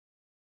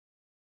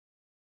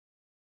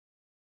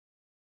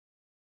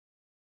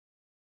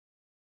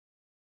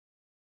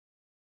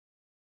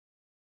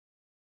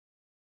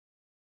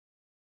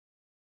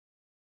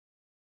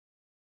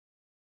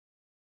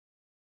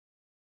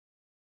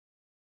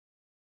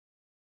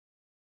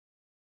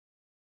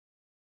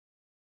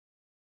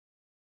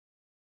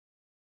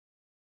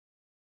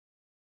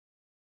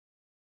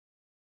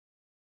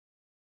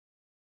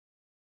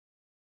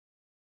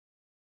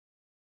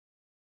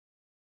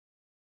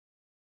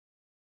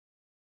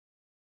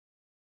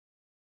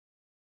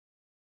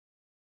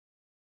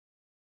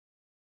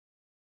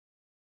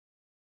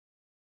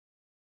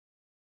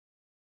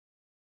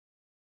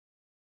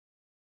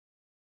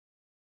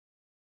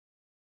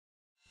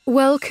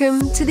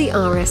Welcome to the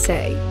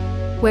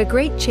RSA, where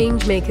great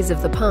changemakers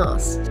of the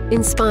past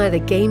inspire the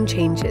game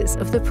changers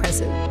of the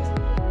present.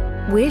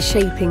 We're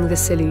shaping the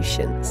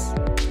solutions,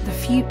 the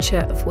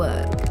future of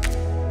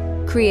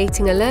work,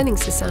 creating a learning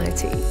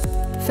society,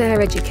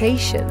 fair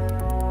education,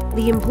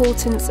 the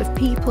importance of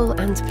people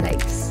and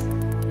place,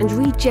 and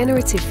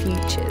regenerative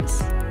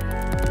futures.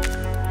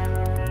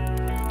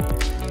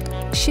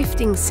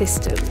 Shifting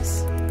systems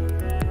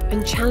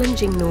and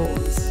challenging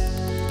norms.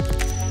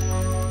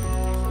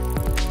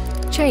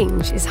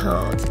 Change is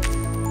hard,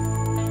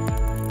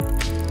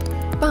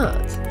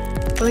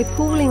 but by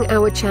pooling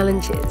our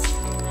challenges,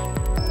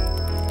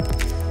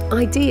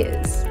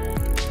 ideas,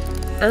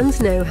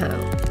 and know-how,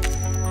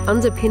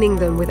 underpinning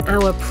them with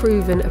our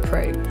proven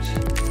approach,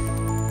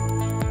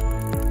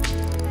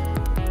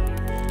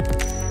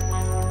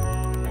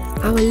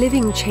 our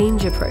Living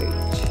Change approach,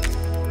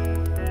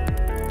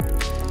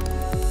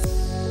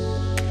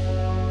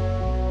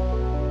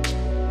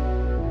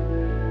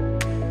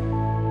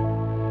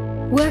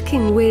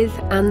 working with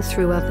and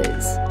through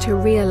others to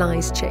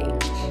realise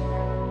change.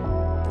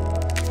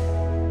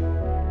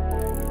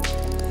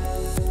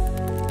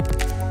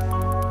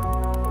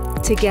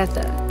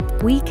 Together,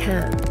 we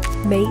can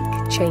make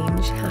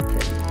change happen.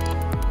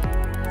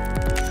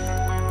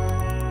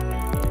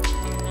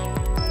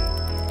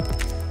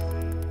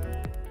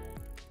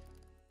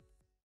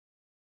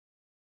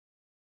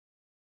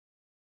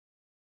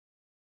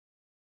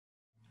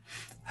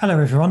 Hello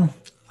everyone,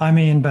 I'm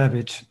Ian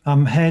Burbidge.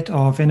 I'm Head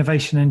of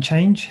Innovation and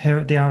Change here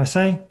at the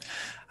RSA,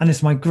 and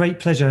it's my great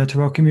pleasure to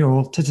welcome you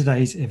all to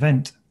today's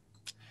event.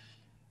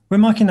 We're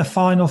marking the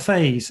final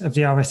phase of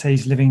the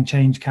RSA's Living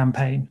Change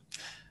campaign,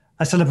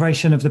 a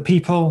celebration of the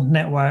people,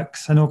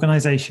 networks and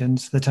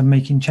organisations that are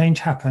making change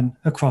happen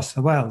across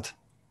the world.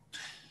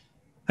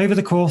 Over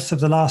the course of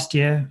the last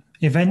year,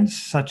 events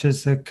such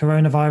as the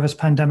coronavirus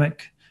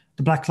pandemic,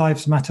 the Black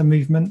Lives Matter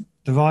movement,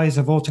 the rise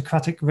of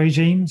autocratic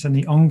regimes and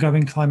the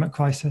ongoing climate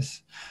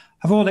crisis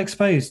have all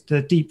exposed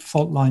the deep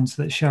fault lines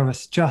that show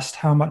us just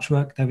how much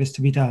work there is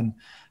to be done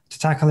to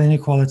tackle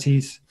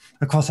inequalities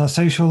across our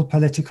social,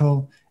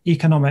 political,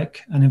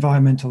 economic and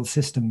environmental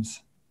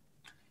systems.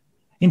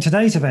 In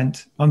today's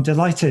event, I'm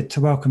delighted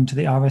to welcome to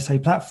the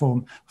RSA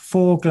platform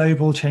 4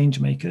 global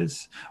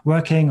changemakers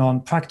working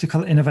on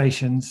practical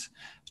innovations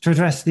to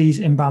address these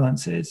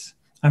imbalances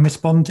and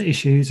respond to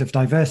issues of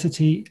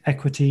diversity,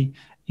 equity,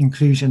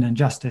 inclusion and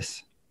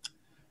justice.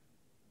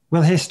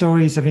 We'll hear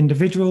stories of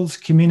individuals,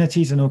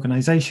 communities and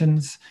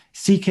organisations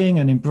seeking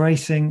and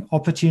embracing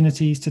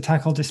opportunities to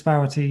tackle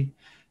disparity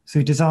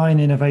through design,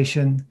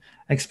 innovation,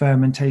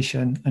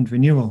 experimentation and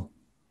renewal.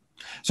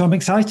 So I'm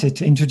excited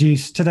to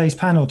introduce today's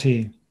panel to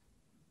you.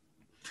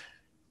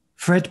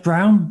 Fred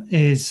Brown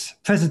is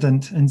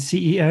President and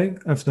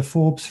CEO of the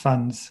Forbes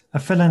Funds, a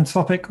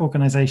philanthropic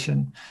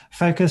organisation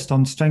focused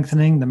on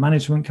strengthening the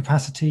management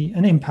capacity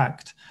and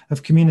impact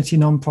of community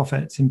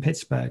nonprofits in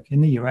Pittsburgh in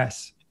the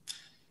US.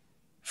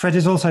 Fred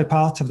is also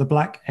part of the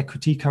Black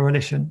Equity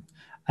Coalition,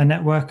 a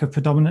network of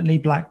predominantly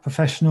Black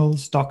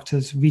professionals,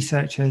 doctors,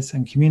 researchers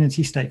and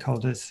community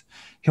stakeholders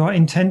who are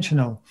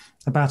intentional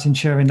about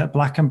ensuring that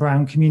Black and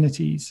Brown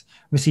communities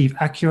receive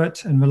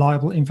accurate and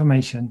reliable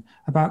information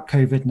about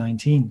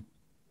COVID-19.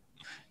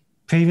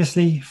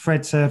 Previously,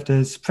 Fred served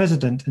as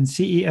President and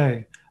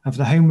CEO of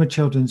the Homeward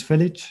Children's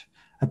Village,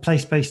 a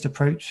place-based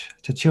approach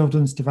to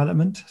children's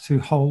development through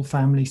whole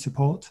family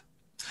support.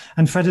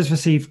 And Fred has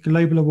received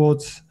global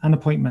awards and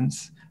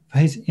appointments for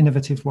his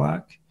innovative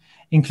work,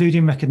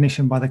 including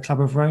recognition by the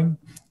Club of Rome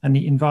and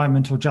the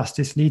Environmental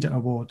Justice Leader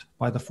Award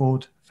by the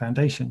Ford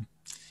Foundation.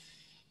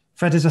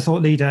 Fred is a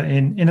thought leader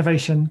in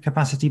innovation,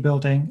 capacity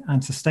building,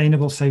 and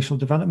sustainable social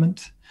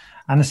development,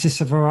 and assists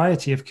a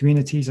variety of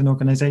communities and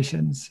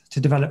organizations to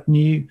develop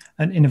new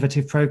and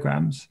innovative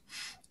programs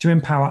to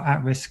empower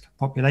at-risk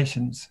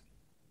populations.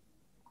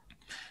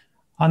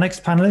 Our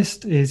next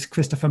panelist is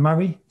Christopher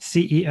Murray,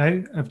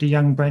 CEO of the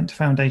Young Brent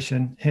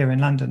Foundation here in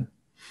London.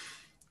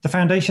 The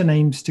foundation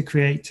aims to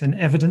create an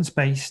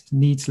evidence-based,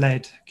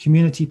 needs-led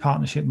community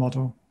partnership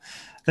model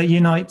that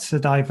unites a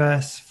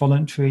diverse,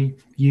 voluntary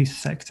youth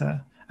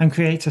sector and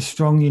creates a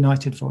strong,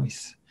 united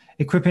voice,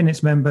 equipping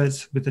its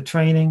members with the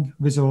training,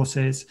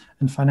 resources,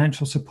 and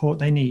financial support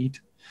they need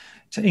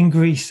to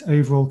increase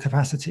overall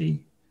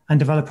capacity and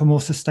develop a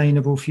more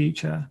sustainable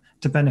future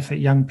to benefit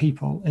young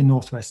people in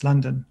Northwest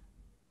London.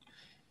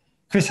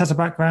 Chris has a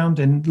background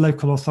in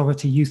local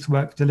authority youth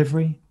work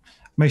delivery.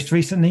 Most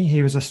recently,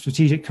 he was a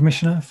strategic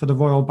commissioner for the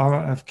Royal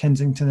Borough of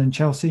Kensington and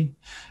Chelsea,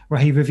 where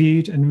he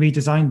reviewed and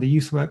redesigned the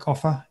youth work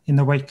offer in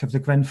the wake of the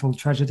Grenfell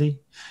tragedy,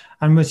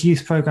 and was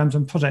youth programs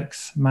and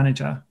projects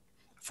manager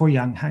for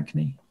Young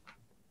Hackney.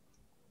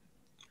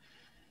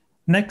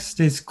 Next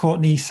is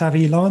Courtney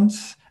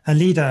Savvy-Lawrence, a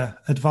leader,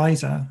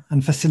 advisor,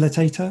 and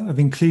facilitator of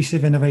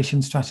inclusive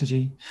innovation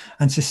strategy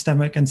and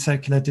systemic and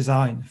circular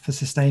design for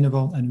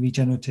sustainable and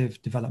regenerative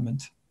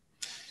development.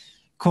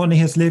 Courtney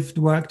has lived,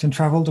 worked, and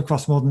travelled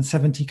across more than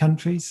 70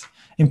 countries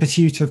in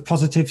pursuit of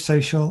positive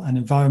social and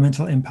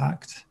environmental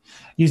impact,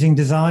 using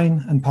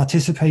design and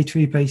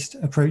participatory-based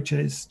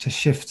approaches to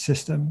shift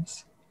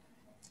systems.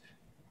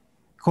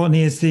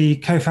 Courtney is the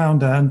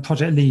co-founder and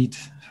project lead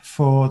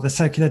for the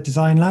Circular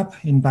Design Lab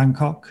in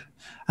Bangkok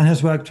and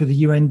has worked with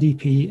the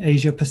UNDP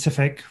Asia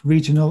Pacific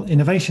Regional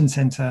Innovation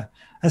Centre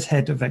as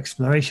head of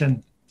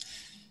exploration.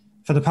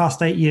 For the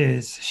past 8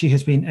 years, she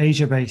has been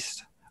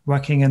Asia-based,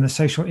 working in the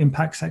social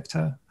impact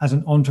sector as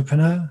an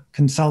entrepreneur,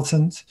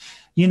 consultant,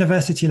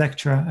 university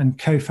lecturer, and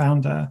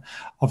co-founder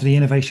of the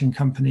innovation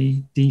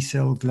company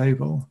DSIL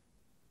Global.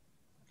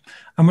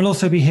 And we'll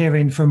also be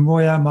hearing from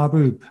Roya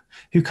Mahboob,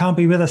 who can't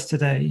be with us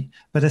today,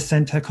 but has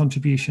sent her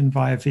contribution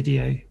via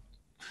video.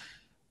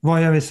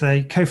 Roya is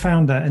the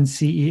co-founder and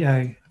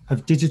CEO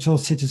of Digital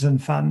Citizen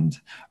Fund,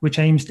 which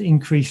aims to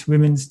increase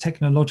women's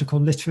technological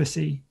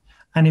literacy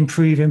and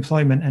improve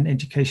employment and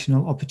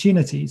educational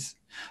opportunities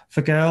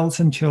for girls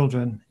and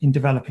children in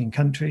developing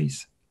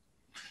countries.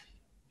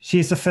 She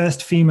is the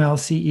first female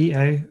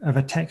CEO of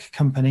a tech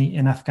company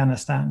in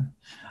Afghanistan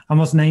and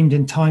was named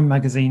in Time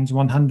magazine's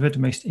 100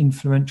 most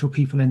influential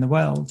people in the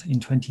world in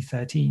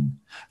 2013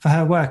 for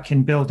her work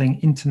in building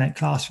internet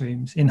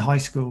classrooms in high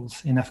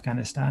schools in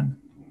Afghanistan.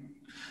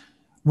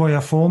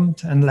 Roya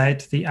formed and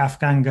led the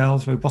Afghan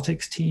Girls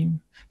Robotics team,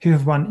 who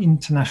have won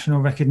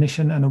international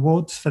recognition and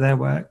awards for their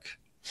work.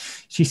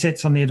 She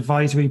sits on the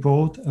advisory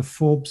board of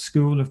Forbes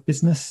School of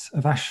Business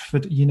of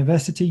Ashford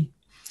University,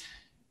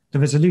 the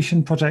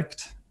Resolution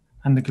Project,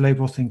 and the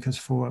Global Thinkers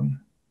Forum.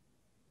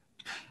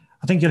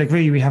 I think you'll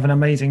agree we have an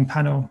amazing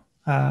panel,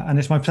 and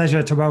it's my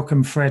pleasure to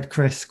welcome Fred,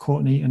 Chris,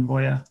 Courtney, and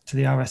Roya to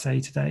the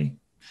RSA today.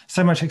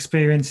 So much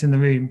experience in the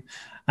room,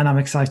 and I'm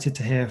excited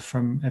to hear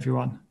from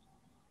everyone.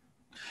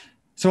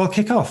 So I'll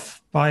kick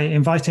off by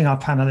inviting our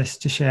panelists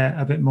to share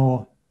a bit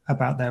more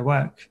about their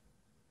work.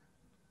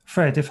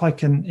 Fred, if I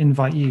can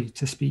invite you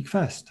to speak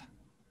first.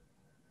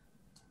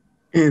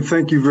 And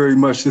thank you very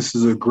much. This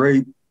is a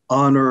great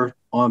honor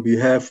on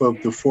behalf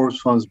of the Forbes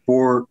Fund's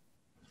board,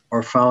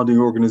 our founding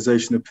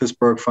organization, the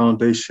Pittsburgh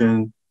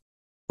Foundation.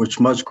 With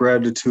much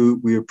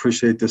gratitude, we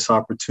appreciate this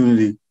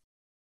opportunity.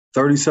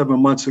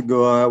 37 months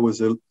ago, I was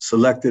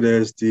selected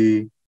as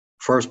the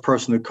first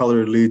person of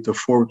color to lead the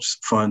Forbes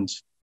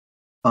Funds.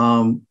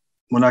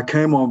 When I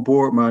came on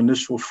board, my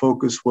initial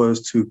focus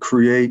was to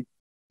create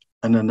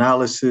an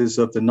analysis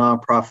of the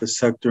nonprofit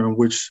sector, in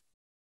which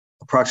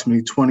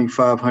approximately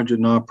 2,500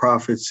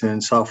 nonprofits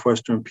in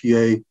Southwestern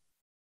PA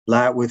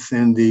lie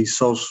within the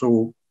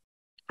social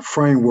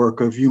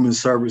framework of human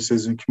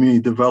services and community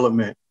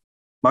development.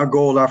 My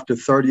goal after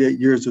 38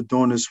 years of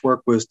doing this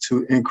work was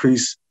to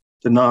increase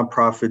the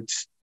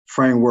nonprofits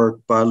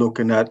framework by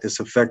looking at its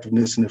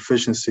effectiveness and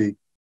efficiency.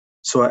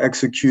 So I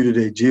executed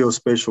a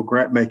geospatial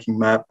grant-making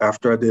map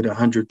after I did a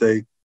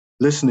 100-day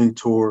listening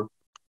tour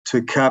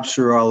to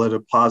capture all of the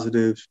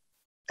positive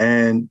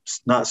and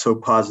not so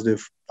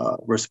positive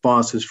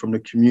responses from the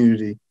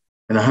community.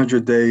 In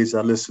 100 days, I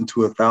listened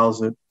to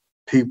 1,000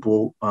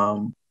 people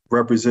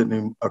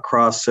representing a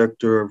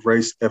cross-sector of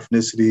race,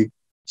 ethnicity,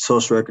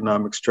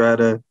 socioeconomic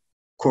strata,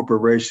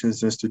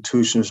 corporations,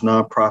 institutions,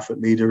 nonprofit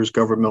leaders,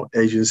 government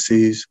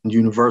agencies, and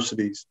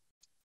universities.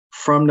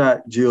 From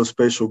that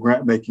geospatial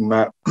grant-making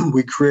map,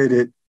 we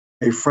created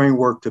a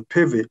framework to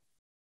pivot.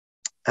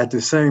 At the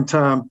same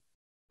time,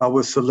 I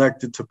was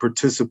selected to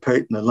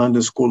participate in the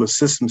London School of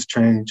Systems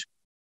Change,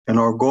 and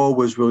our goal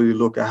was really to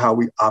look at how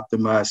we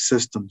optimize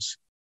systems.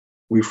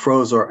 We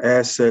froze our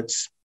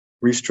assets,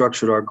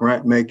 restructured our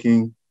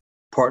grant-making,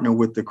 partnered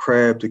with the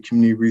CRAB, the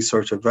Community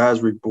Research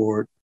Advisory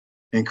Board,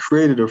 and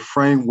created a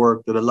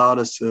framework that allowed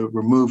us to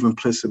remove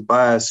implicit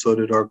bias so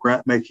that our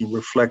grant-making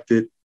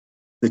reflected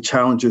the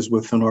challenges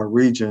within our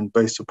region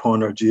based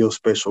upon our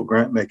geospatial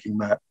grant-making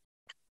map.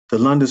 The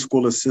London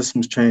School of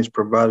Systems Change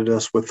provided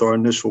us with our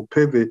initial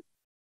pivot,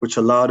 which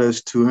allowed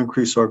us to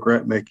increase our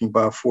grant-making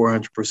by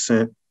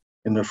 400%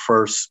 in the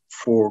first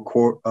four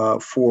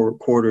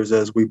quarters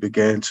as we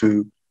began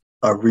to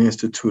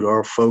reinstitute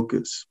our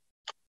focus.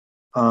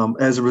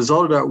 As a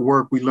result of that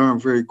work, we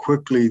learned very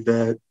quickly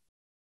that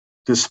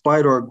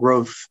despite our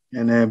growth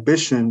and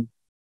ambition,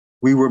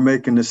 we were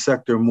making the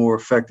sector more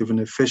effective and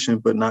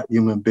efficient, but not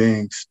human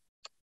beings.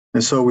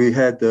 And so we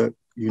had the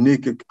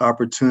unique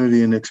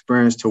opportunity and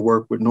experience to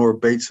work with Nora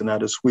Bateson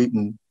out of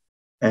Sweden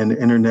and the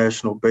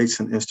International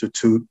Bateson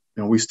Institute.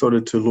 And we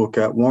started to look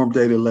at warm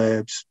data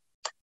labs.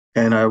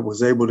 And I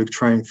was able to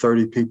train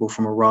 30 people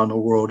from around the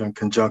world in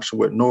conjunction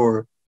with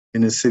Nora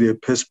in the city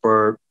of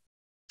Pittsburgh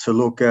to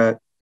look at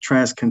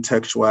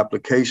transcontextual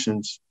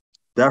applications.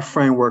 That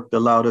framework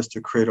allowed us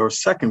to create our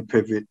second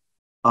pivot,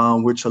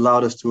 which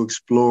allowed us to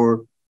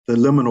explore the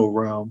liminal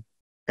realm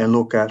and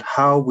look at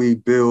how we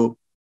build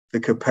the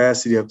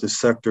capacity of the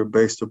sector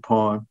based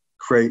upon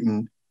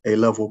creating a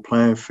level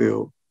playing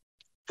field.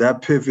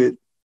 That pivot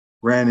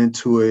ran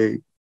into a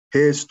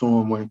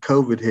headstorm when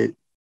COVID hit.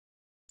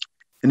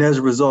 And as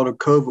a result of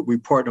COVID, we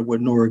partnered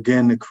with Nora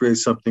again to create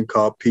something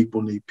called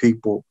People Need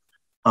People,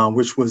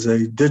 which was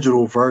a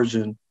digital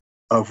version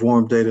of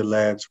Warm Data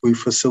Labs. We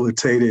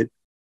facilitated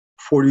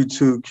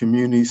 42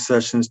 community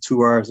sessions,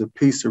 2 hours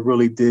apiece, to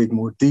really dig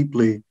more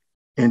deeply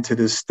into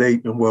the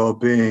state and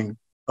well-being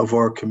of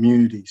our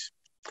communities.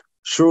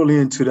 Shortly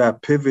into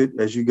that pivot,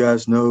 as you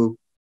guys know,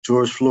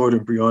 George Floyd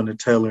and Breonna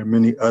Taylor and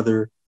many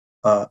other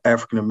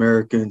African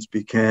Americans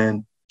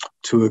began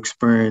to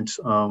experience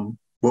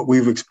what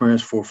we've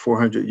experienced for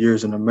 400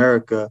 years in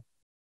America,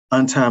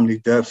 untimely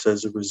deaths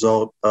as a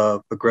result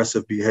of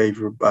aggressive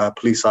behavior by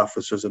police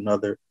officers and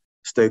other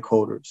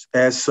stakeholders.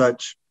 As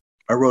such,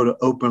 I wrote an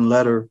open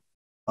letter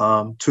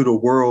to the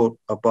world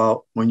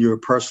about when you're a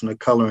person of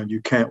color and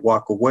you can't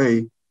walk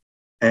away.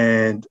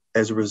 And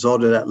as a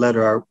result of that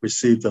letter, I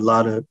received a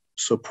lot of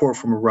support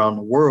from around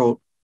the world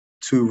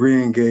to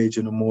re-engage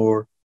in a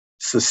more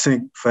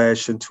succinct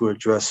fashion to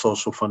address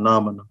social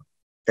phenomena.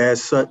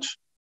 As such,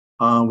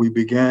 we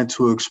began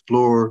to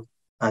explore.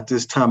 At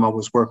this time, I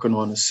was working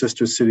on a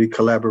sister city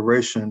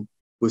collaboration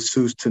with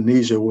SUS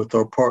Tunisia with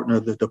our partner,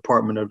 the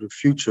Department of the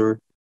Future,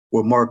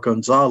 with Mark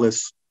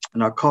Gonzalez.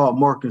 And I called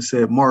Mark and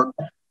said, Mark,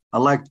 I'd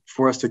like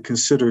for us to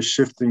consider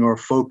shifting our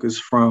focus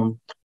from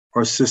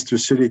our sister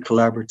city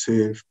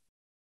collaborative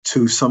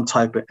to some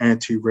type of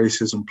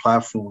anti-racism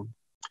platform.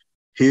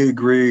 He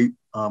agreed.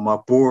 My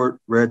board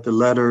read the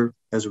letter.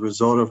 As a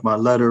result of my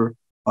letter,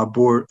 my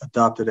board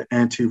adopted an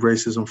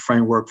anti-racism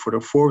framework for the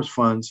Forbes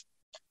funds,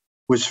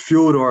 which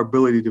fueled our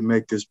ability to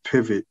make this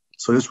pivot.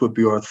 So this would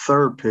be our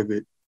third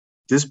pivot.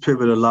 This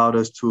pivot allowed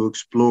us to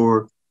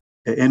explore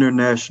an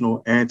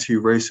international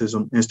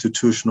anti-racism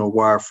institutional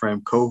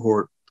wireframe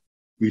cohort.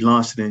 We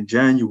launched it in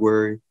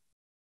January,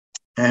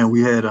 and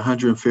we had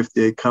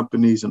 158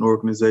 companies and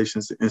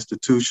organizations and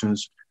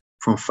institutions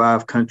from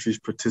 5 countries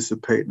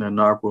participate in the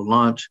inaugural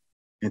launch.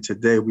 And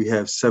today we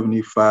have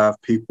 75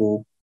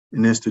 people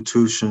and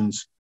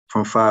institutions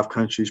from 5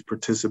 countries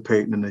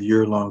participating in a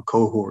year-long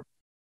cohort.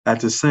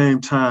 At the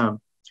same time,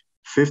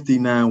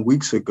 59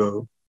 weeks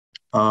ago,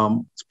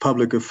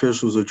 public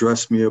officials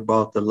addressed me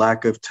about the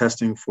lack of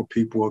testing for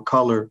people of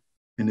color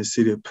in the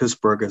city of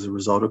Pittsburgh as a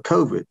result of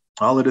COVID.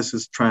 All of this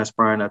is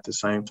transpiring at the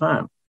same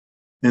time.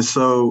 And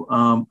so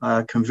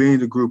I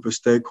convened a group of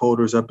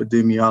stakeholders,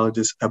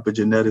 epidemiologists,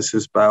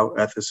 epigeneticists,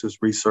 bioethicists,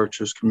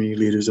 researchers, community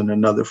leaders, and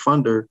another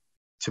funder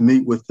to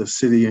meet with the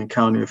city and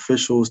county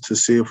officials to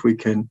see if we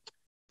can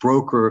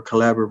broker a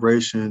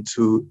collaboration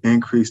to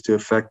increase the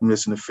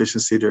effectiveness and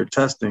efficiency of their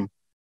testing.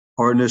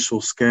 Our initial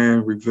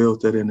scan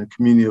revealed that in the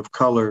community of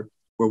color,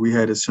 where we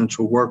had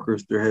essential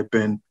workers, there had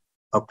been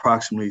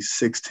approximately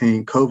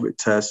 16 COVID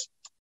tests.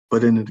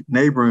 But in the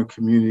neighboring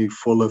community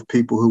full of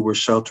people who were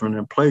sheltering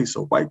in place,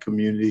 a white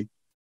community,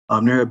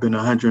 there had been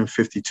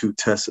 152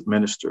 tests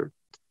administered.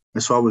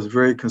 And so I was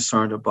very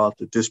concerned about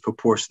the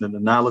disproportionate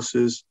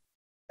analysis.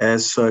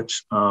 As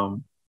such,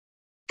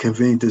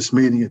 convened this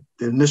meeting.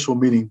 The initial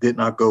meeting did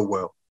not go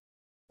well.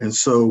 And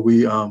so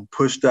we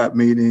pushed that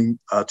meeting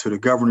to the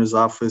governor's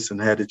office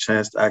and had a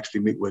chance to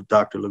actually meet with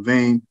Dr.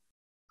 Levine,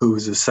 who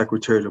is the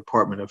Secretary of the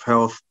Department of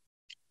Health.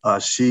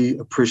 She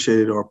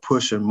appreciated our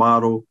push and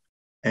model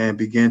and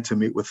began to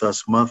meet with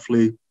us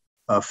monthly.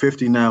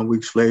 59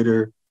 weeks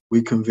later,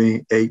 we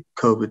convened 8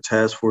 COVID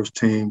task force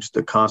teams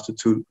that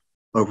constitute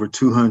over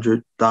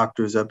 200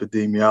 doctors,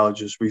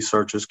 epidemiologists,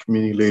 researchers,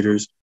 community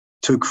leaders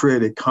to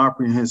create a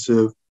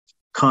comprehensive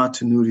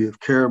continuity of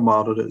care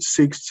model that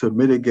seeks to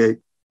mitigate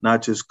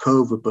not just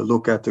COVID, but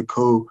look at the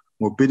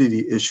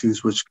comorbidity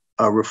issues which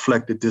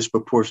reflect the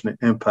disproportionate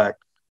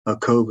impact of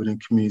COVID in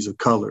communities of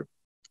color.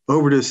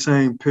 Over this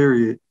same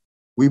period,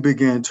 we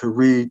began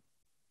to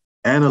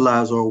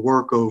analyze our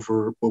work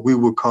over what we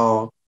would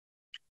call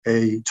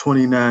a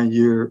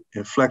 29-year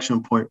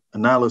inflection point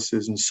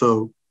analysis. And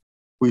so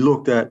we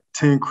looked at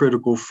 10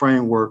 critical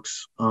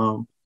frameworks,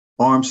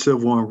 armed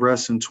civil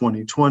unrest in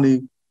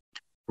 2020,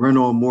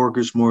 rental and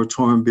mortgage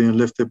moratorium being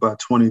lifted by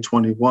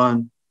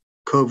 2021,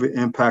 COVID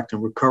impact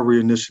and recovery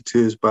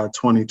initiatives by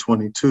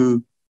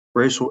 2022,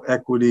 racial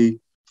equity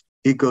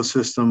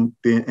ecosystem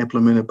being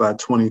implemented by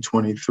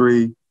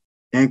 2023,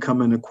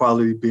 income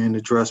inequality being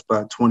addressed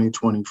by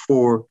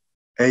 2024,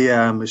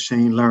 AI and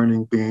machine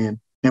learning being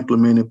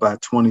implemented by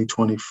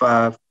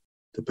 2025,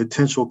 the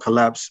potential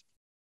collapse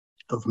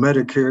of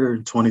Medicare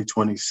in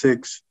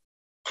 2026,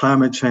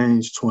 climate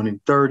change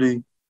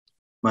 2030,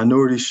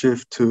 minority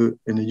shift in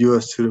the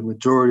US to the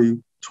majority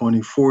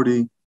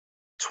 2040,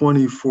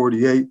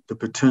 2048, the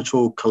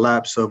potential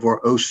collapse of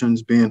our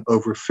oceans being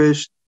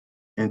overfished,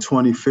 and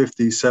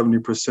 2050,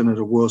 70% of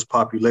the world's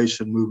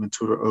population moving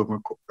to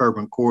the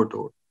urban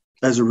corridor.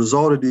 As a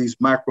result of these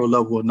macro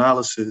level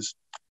analysis,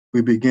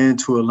 we began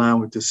to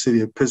align with the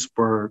city of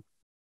Pittsburgh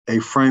a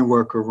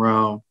framework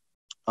around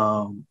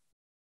the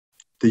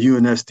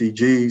UN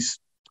SDGs.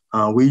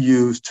 We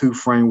used 2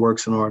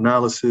 frameworks in our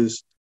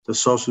analysis, the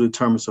social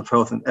determinants of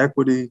health and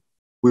equity.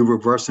 We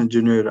reverse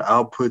engineered the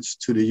outputs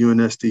to the UN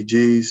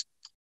SDGs.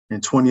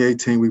 In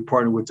 2018, we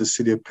partnered with the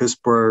city of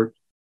Pittsburgh.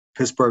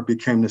 Pittsburgh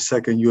became the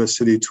second US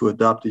city to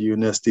adopt the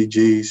UN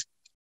SDGs.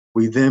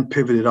 We then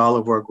pivoted all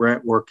of our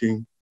grant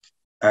working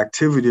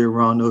activity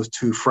around those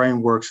 2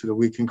 frameworks so that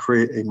we can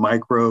create a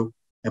micro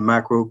and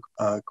macro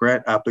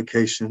grant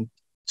application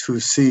to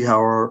see how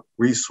our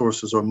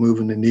resources are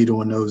moving the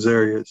needle in those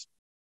areas.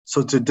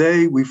 So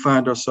today we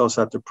find ourselves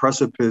at the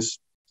precipice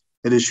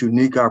of this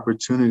unique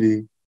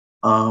opportunity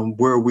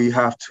where we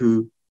have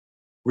to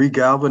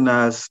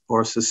regalvanize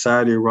our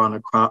society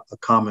around a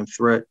common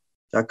threat.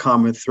 That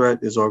common threat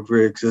is our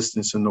very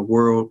existence in the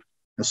world.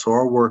 And so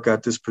our work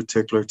at this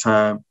particular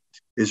time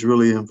is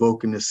really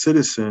invoking the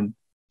citizen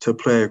to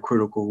play a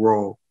critical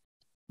role.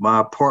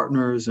 My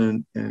partners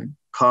and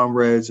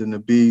comrades in the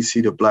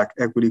BEC, the Black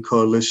Equity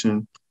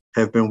Coalition,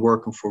 have been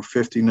working for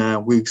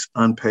 59 weeks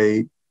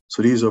unpaid.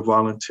 So these are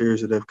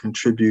volunteers that have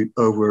contributed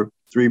over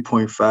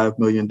 $3.5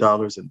 million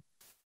in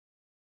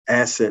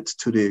assets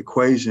to the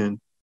equation.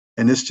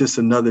 And it's just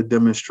another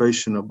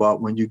demonstration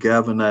about when you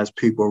galvanize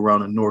people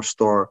around a North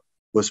Star,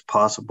 what's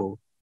possible.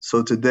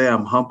 So today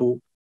I'm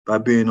humbled by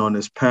being on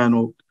this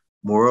panel.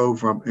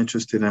 Moreover, I'm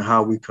interested in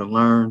how we can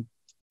learn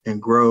and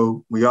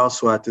grow. We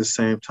also, at the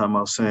same time,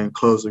 I was saying,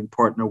 closing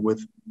partner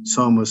with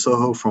Soma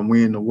Soho from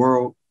We in the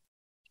World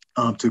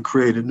to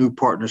create a new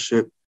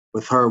partnership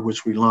with her,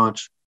 which we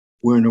launched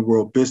We're in the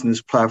World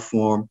business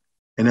platform.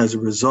 And as a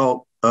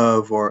result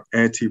of our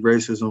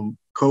anti-racism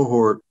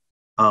cohort,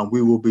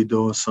 we will be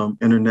doing some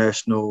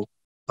international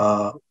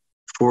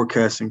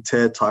forecasting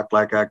TED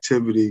Talk-like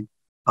activity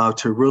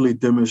to really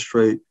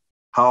demonstrate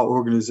how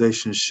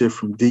organizations shift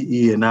from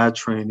DE&I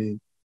training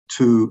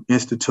to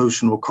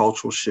institutional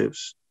cultural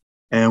shifts.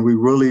 And we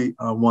really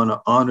want to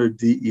honor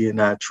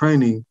DE&I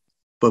training,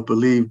 but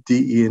believe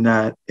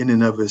DE&I in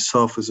and of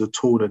itself is a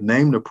tool to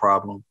name the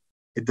problem.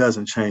 It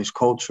doesn't change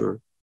culture.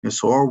 And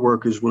so our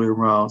work is really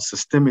around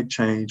systemic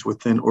change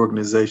within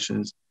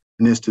organizations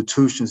and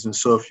institutions. And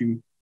so if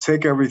you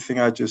take everything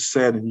I just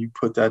said and you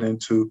put that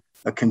into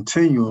a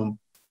continuum,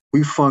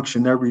 we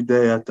function every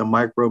day at the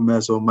micro,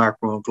 meso,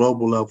 macro, and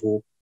global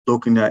level,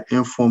 looking at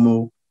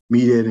informal,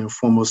 mediated, and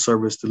formal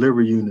service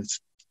delivery units.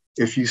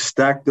 If you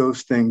stack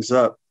those things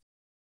up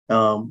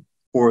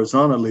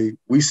horizontally,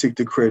 we seek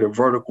to create a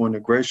vertical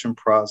integration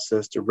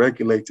process to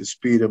regulate the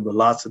speed and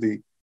velocity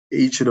of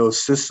each of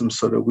those systems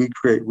so that we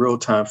create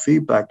real-time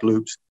feedback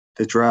loops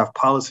that drive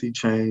policy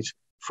change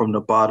from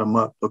the bottom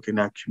up, looking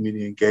at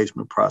community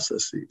engagement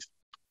processes.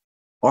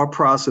 Our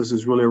process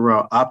is really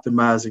around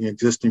optimizing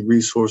existing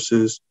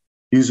resources,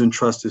 using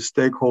trusted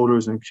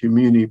stakeholders and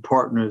community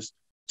partners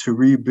to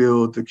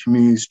rebuild the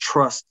community's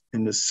trust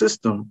in the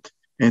system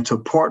and to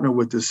partner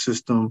with the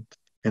system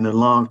in a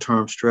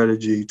long-term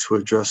strategy to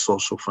address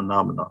social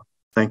phenomena.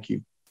 Thank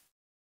you.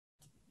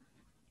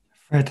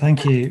 Fred,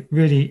 thank you.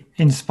 Really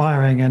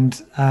inspiring.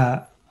 And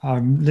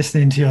I'm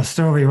listening to your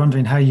story,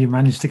 wondering how you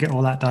managed to get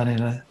all that done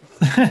in a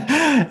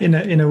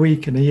in a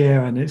week and a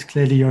year. And it's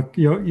clearly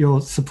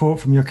your support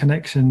from your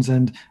connections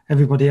and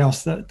everybody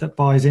else that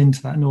buys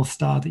into that North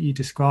Star that you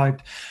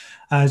described.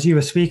 As you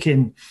were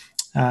speaking,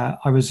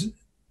 I was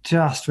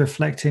just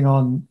reflecting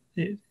on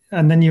it.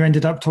 And then you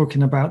ended up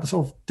talking about the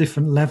sort of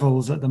different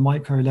levels at the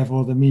micro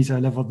level, the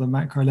meso level, the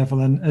macro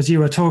level. And as you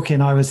were talking,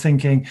 I was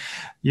thinking,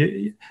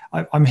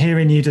 I'm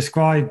hearing you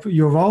describe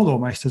your role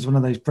almost as one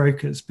of those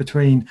brokers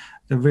between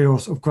the real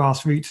sort of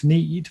grassroots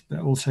need, but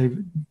also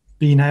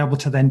being able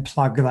to then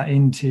plug that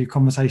into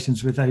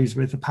conversations with those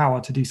with the power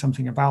to do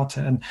something about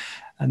it.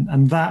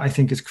 And that, I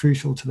think, is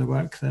crucial to the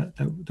work that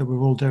we're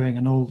all doing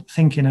and all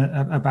thinking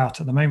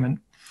about at the moment.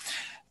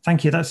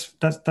 Thank you.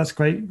 That's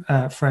great,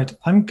 Fred.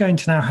 I'm going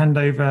to now hand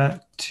over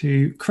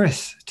to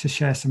Chris to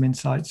share some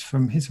insights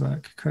from his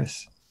work.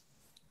 Chris.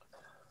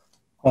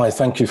 Hi,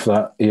 thank you for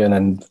that, Ian.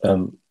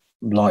 And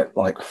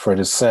like Fred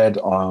has said,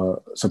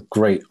 it's a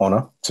great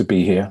honour to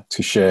be here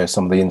to share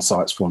some of the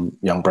insights from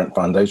Young Brent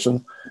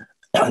Foundation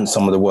and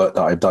some of the work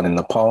that I've done in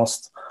the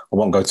past. I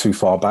won't go too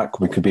far back.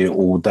 We could be here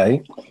all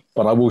day,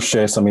 but I will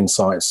share some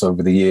insights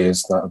over the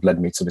years that have led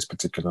me to this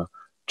particular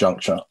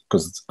juncture,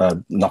 because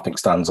nothing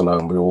stands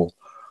alone. We're all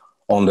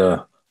on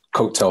the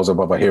coattails of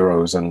other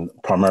heroes, and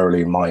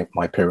primarily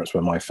my parents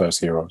were my first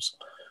heroes.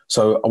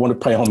 So I want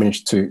to pay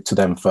homage to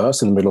them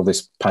first in the middle of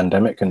this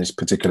pandemic and this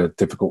particular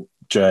difficult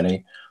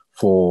journey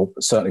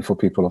certainly for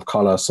people of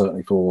colour,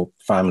 certainly for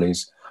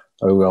families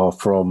who are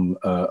from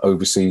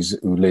overseas,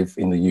 who live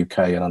in the UK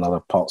and in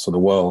other parts of the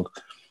world.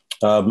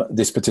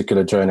 This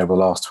particular journey over the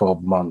last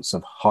 12 months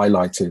have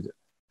highlighted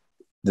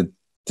the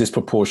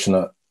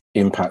disproportionate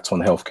impact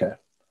on healthcare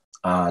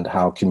and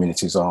how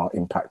communities are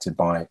impacted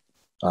by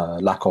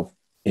lack of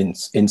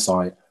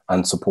insight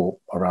and support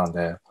around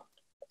their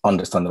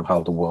understanding of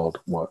how the world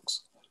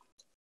works.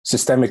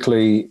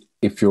 Systemically,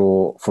 if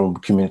you're from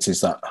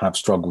communities that have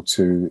struggled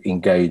to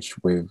engage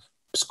with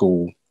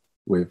school,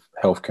 with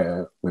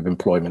healthcare, with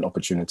employment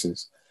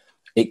opportunities,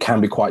 it can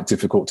be quite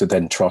difficult to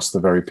then trust the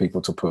very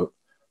people to put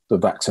the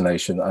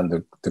vaccination and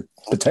the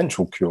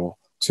potential cure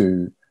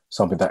to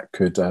something that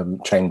could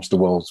change the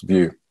world's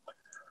view.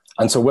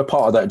 And so we're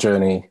part of that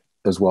journey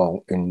as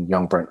well in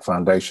Young Brent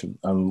Foundation.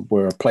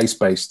 We're a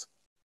place-based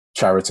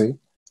charity.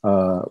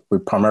 We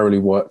primarily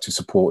work to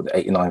support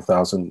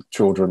 89,000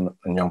 children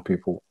and young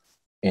people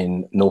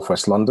in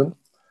Northwest London.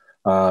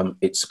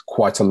 It's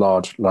quite a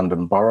large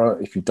London borough.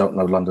 If you don't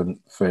know London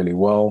fairly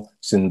well,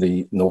 it's in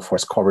the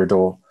Northwest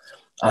Corridor.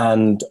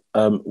 And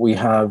we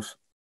have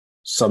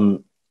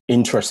some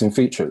interesting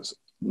features,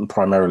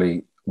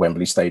 primarily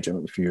Wembley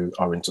Stadium, if you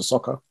are into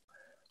soccer.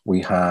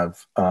 We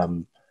have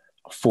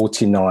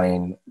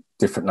 49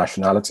 different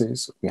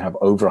nationalities. We have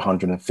over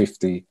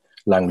 150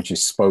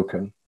 languages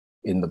spoken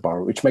in the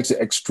borough, which makes it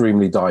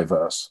extremely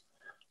diverse.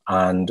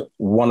 And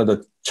one of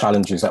the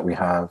challenges that we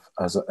have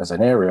as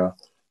an area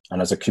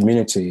and as a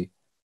community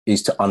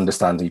is to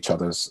understand each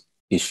other's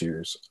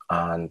issues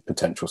and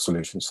potential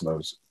solutions to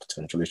those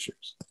potential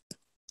issues.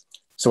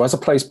 So as a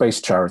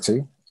place-based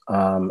charity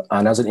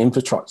and as an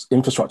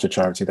infrastructure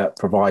charity that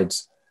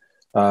provides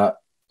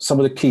some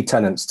of the key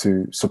tenets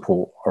to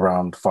support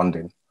around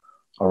funding,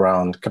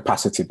 around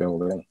capacity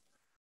building,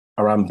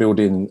 around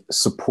building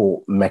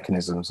support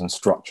mechanisms and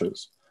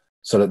structures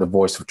so that the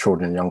voice of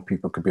children and young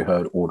people could be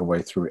heard all the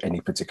way through any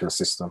particular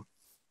system.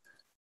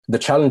 The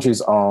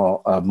challenges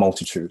are a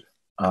multitude,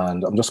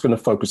 and I'm just going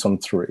to focus on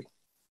three.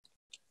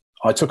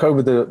 I took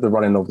over the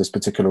running of this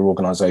particular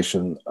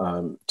organization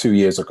 2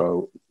 years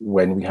ago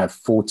when we had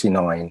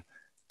 49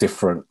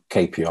 different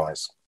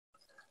KPIs.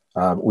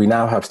 We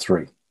now have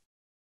three.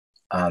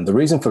 And the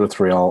reason for the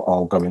three,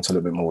 I'll go into a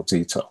little bit more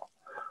detail.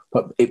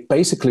 But it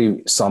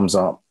basically sums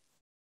up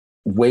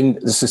when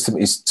the system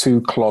is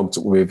too clogged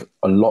with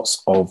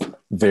lots of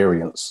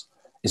variance,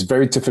 it's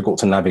very difficult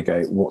to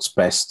navigate what's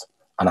best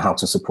and how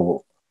to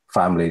support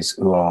families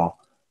who are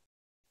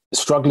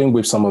struggling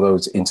with some of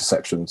those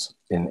intersections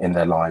in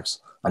their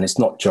lives. And it's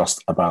not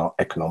just about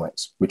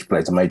economics, which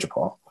plays a major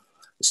part.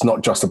 It's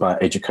not just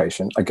about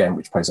education, again,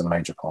 which plays a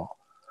major part,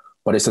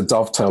 but it's a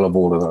dovetail of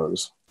all of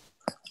those.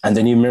 And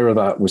then you mirror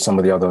that with some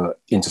of the other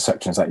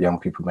intersections that young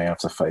people may have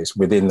to face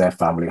within their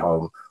family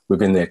home,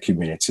 within their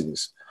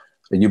communities.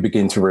 And you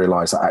begin to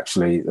realize that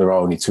actually there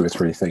are only 2 or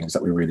 3 things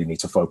that we really need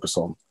to focus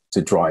on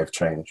to drive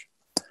change.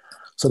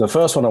 So the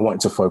first one I wanted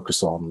to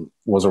focus on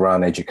was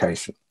around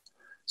education.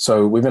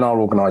 So within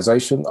our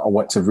organization, I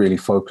want to really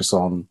focus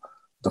on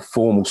the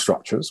formal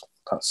structures,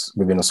 that's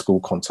within a school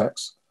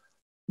context,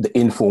 the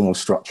informal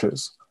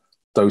structures,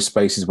 those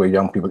spaces where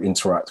young people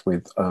interact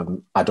with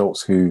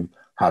adults who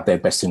have their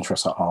best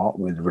interests at heart,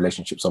 with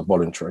relationships are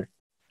voluntary.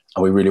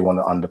 And we really want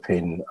to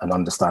underpin and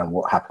understand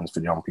what happens for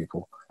young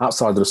people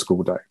outside of the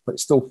school day, but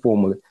it's still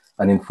formally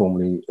and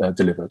informally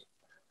delivered.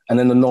 And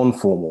then the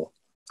non-formal,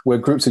 where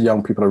groups of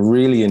young people are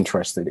really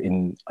interested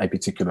in a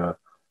particular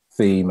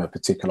theme, a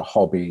particular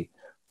hobby,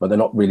 but they're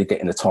not really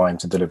getting the time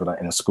to deliver that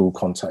in a school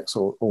context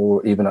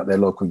or even at their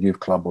local youth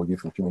club or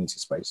youth and community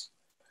space.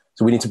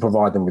 So we need to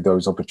provide them with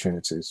those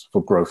opportunities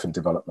for growth and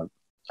development.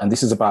 And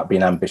this is about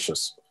being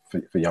ambitious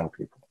for young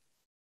people.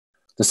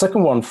 The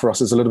second one for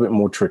us is a little bit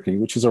more tricky,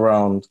 which is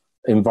around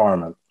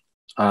environment.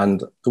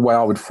 And the way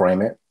I would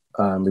frame it,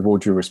 with all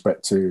due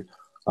respect to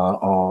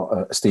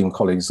our esteemed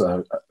colleagues,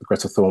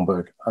 Greta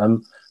Thunberg,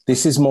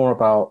 this is more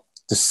about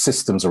the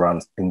systems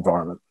around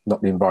environment,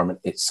 not the environment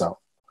itself.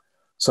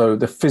 So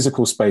the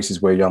physical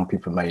spaces where young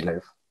people may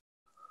live,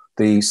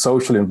 the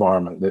social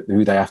environment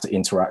who they have to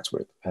interact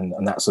with,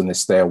 and that's in the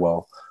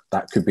stairwell,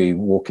 that could be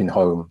walking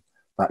home,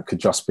 that could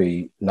just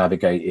be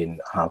navigating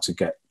how to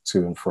get to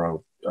and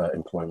fro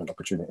employment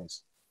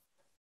opportunities.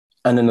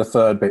 And then the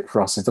third bit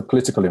for us is the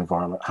political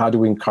environment. How do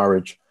we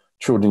encourage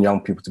children and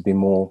young people to be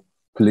more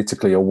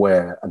politically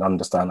aware and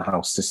understand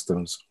how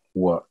systems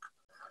work?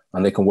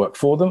 And they can work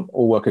for them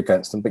or work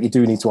against them, but you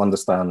do need to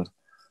understand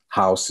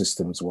how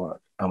systems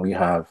work. And we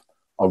have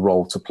a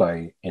role to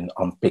play in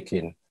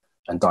unpicking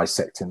and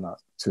dissecting that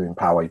to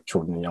empower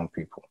children and young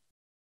people.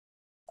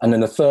 And then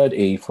the third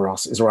E for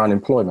us is around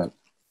employment.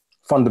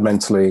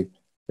 Fundamentally,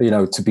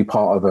 to be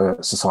part of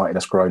a society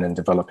that's growing and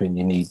developing,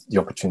 you need the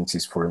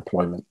opportunities for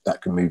employment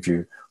that can move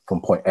you from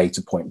point A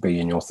to point B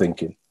in your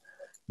thinking.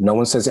 No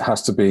one says it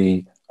has to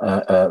be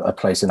a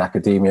place in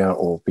academia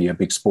or be a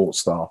big sports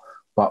star,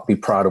 but be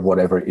proud of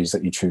whatever it is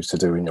that you choose to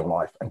do in your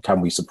life. And can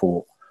we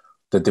support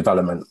the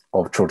development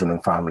of children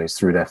and families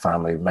through their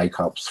family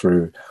makeups,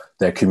 through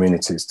their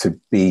communities, to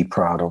be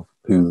proud of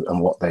who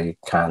and what they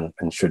can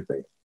and should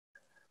be.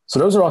 So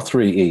those are our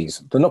 3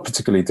 E's. They're not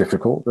particularly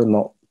difficult. They're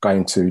not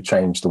going to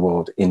change the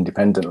world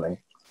independently.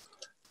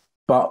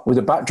 But with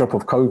the backdrop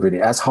of COVID,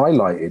 it has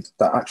highlighted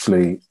that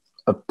actually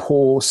a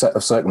poor set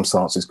of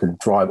circumstances can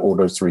drive all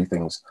those 3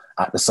 things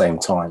at the same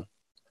time.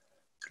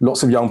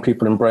 Lots of young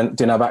people in Brent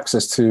didn't have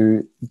access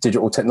to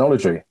digital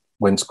technology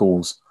when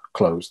schools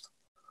closed.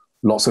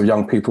 Lots of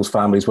young people's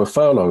families were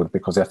furloughed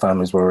because their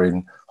families were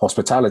in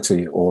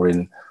hospitality or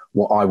in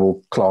what I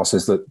will class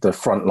as the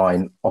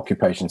frontline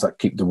occupations that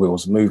keep the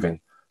wheels moving.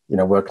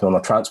 Working on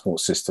a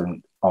transport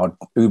system, our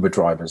Uber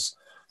drivers,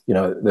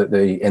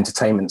 the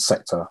entertainment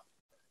sector.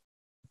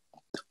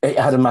 It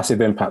had a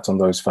massive impact on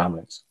those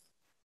families.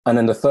 And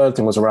then the third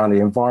thing was around the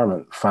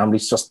environment.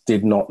 Families just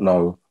did not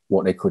know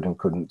what they could and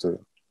couldn't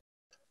do.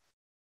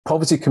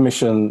 Poverty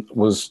Commission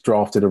was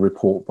drafted a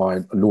report by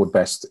Lord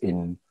Best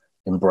in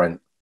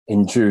Brent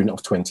in June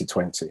of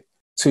 2020,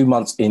 2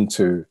 months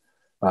into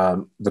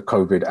the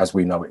COVID as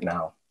we know it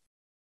now.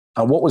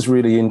 And what was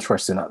really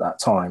interesting at that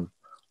time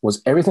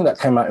was everything that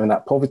came out in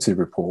that poverty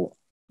report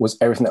was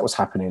everything that was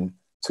happening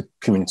to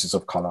communities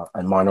of color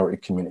and minority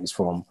communities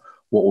from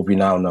what will be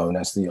now known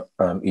as the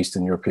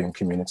Eastern European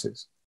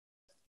communities.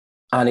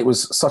 And it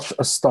was such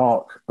a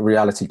stark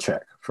reality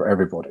check for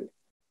everybody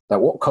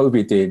that what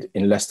COVID did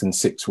in less than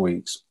 6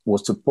 weeks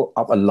was to put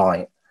up a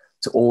light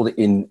to all the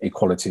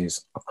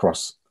inequalities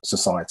across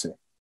society.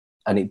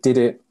 And it did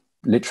it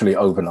literally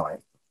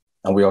overnight.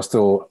 And we are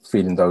still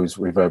feeling those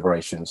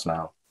reverberations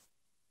now.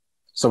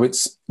 So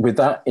it's with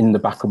that in the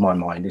back of my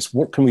mind, is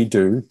what can we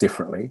do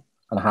differently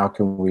and how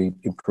can we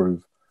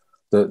improve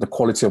the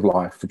quality of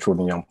life for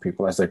children and young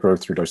people as they grow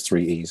through those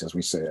 3 E's as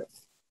we see it.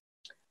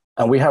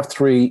 And we have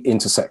 3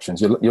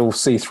 intersections. You'll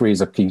see 3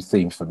 as a key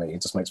theme for me.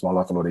 It just makes my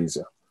life a lot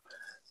easier.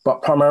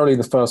 But primarily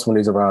the first one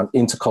is around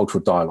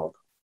intercultural dialogue.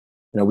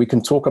 You know, we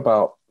can talk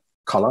about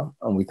color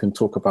and we can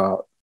talk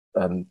about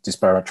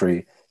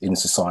disparity in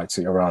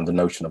society around the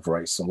notion of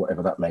race and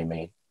whatever that may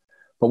mean.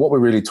 But what we're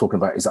really talking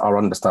about is our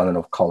understanding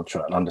of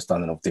culture and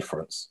understanding of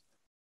difference.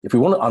 If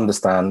we want to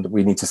understand,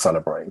 we need to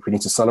celebrate. If we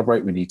need to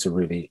celebrate, we need to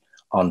really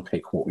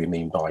unpick what we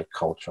mean by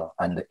culture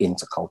and the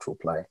intercultural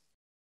play.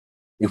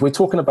 If we're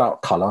talking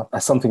about color,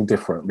 that's something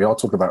different. We are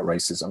talking about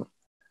racism.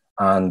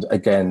 And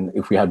again,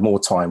 if we had more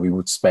time, we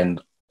would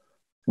spend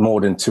more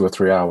than 2 or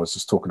 3 hours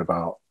just talking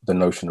about the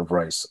notion of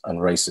race and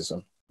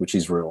racism, which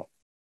is real.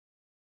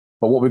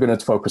 But what we're going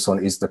to focus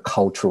on is the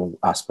cultural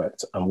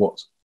aspect and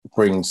what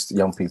brings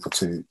young people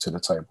to the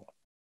table.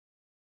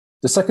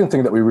 The second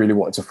thing that we really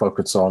wanted to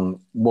focus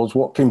on was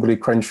what Kimberly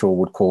Crenshaw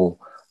would call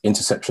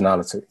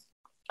intersectionality.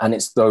 And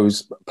it's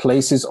those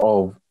places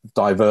of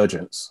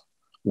divergence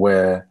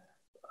where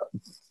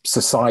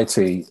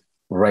society,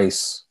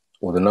 race,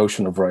 or the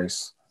notion of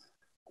race,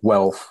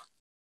 wealth,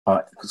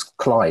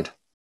 collide,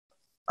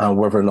 and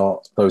whether or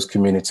not those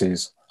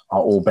communities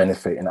are all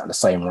benefiting at the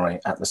same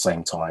rate at the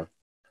same time.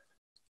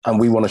 And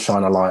we want to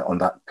shine a light on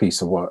that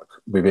piece of work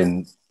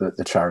within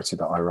the charity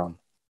that I run.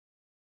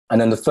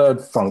 And then the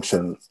third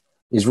function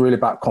is really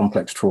about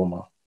complex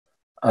trauma.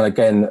 And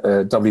again,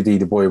 W.D.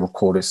 Du Bois will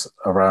call this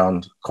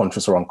around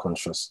conscious or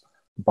unconscious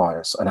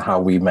bias and how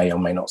we may or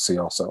may not see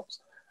ourselves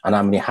and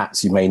how many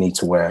hats you may need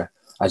to wear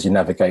as you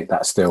navigate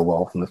that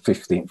stairwell from the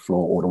 15th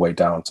floor all the way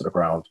down to the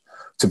ground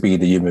to be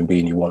the human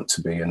being you want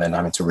to be, and then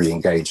having to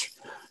re-engage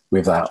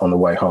with that on the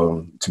way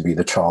home to be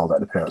the child that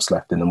the parents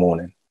left in the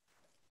morning.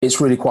 It's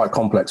really quite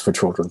complex for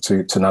children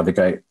to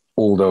navigate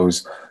all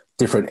those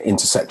different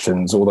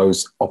intersections, all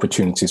those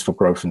opportunities for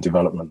growth and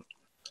development.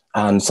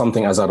 And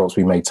something as adults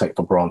we may take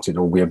for granted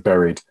or we are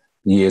buried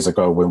years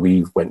ago when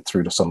we went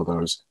through some of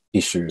those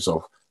issues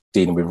of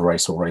dealing with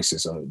race or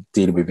racism,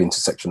 dealing with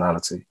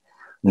intersectionality,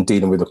 and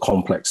dealing with the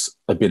complex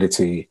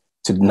ability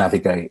to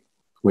navigate.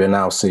 We are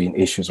now seeing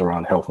issues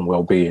around health and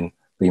well-being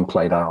being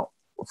played out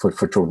for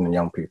children and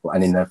young people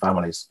and in their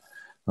families.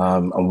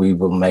 And we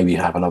will maybe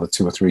have another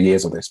 2 or 3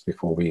 years of this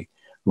before we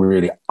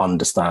really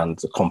understand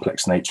the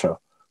complex nature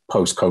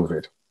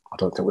post-COVID. I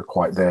don't think we're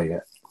quite there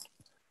yet.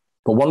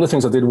 But one of the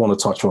things I did want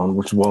to touch on,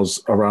 which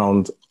was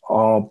around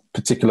our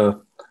particular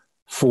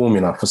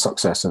formula for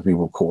success, as we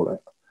will call it,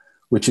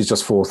 which is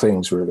just 4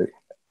 things, really.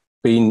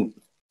 Being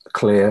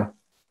clear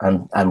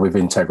and with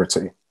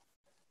integrity,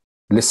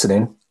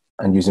 listening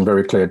and using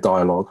very clear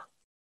dialogue,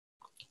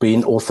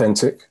 being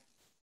authentic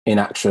in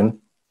action,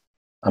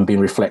 and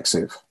being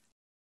reflexive.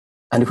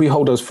 And if we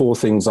hold those 4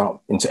 things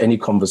up into any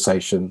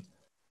conversation,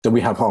 then we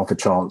have half a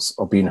chance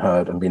of being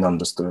heard and being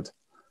understood.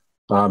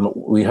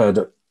 We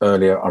heard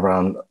earlier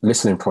around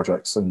listening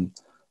projects and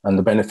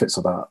the benefits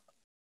of that.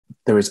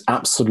 There is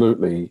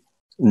absolutely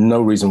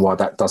no reason why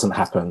that doesn't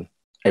happen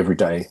every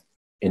day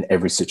in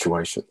every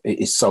situation. It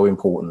is so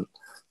important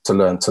to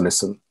learn to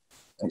listen.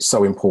 It's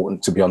so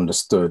important to be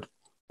understood,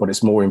 but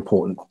it's more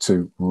important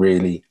to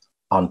really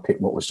unpick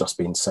what was just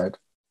being said.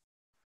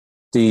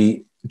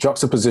 The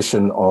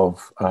juxtaposition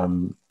of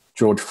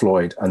George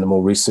Floyd and the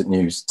more recent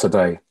news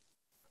today,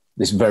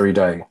 this very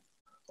day,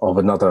 of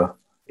another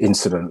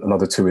incident,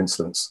 another 2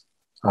 incidents,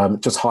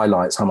 just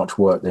highlights how much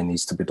work there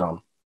needs to be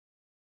done.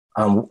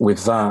 And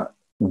with that,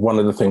 one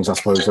of the things I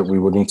suppose that we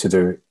would need to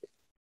do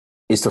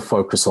is to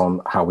focus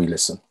on how we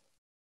listen.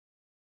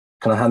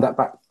 Can I hand that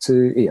back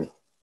to Ian?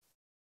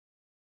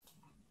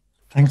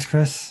 Thanks,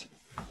 Chris.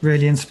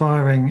 Really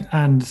inspiring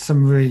and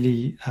some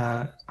really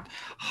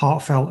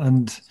heartfelt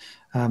and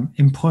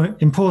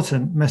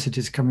important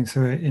messages coming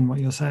through in what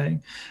you're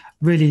saying.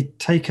 Really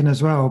taken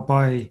as well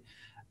by,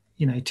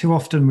 too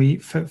often we,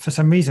 for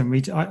some reason,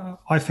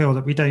 I feel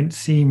that we don't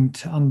seem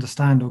to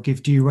understand or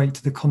give due weight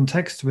to the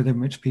context within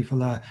which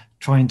people are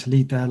trying to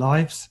lead their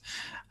lives.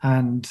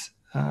 And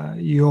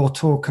your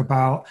talk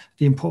about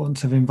the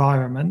importance of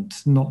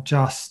environment, not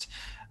just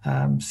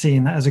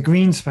seeing that as a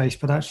green space,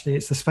 but actually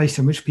it's the space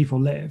in which people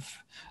live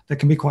that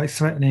can be quite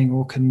threatening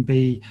or can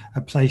be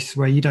a place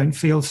where you don't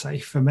feel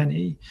safe for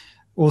many.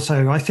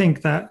 Also, I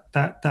think that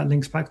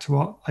links back to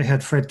what I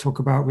heard Fred talk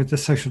about with the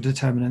social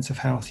determinants of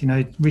health.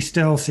 We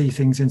still see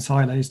things in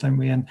silos, don't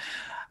we?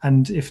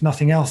 And if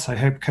nothing else, I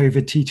hope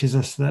COVID teaches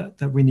us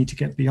that we need to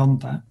get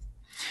beyond that.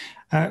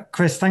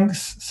 Chris,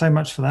 thanks so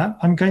much for that.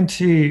 I'm going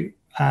to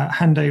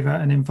hand over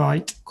and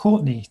invite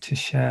Courtney to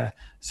share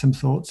some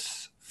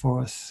thoughts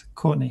for us.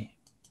 Courtney.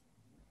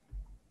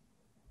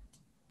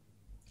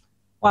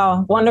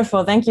 Wow,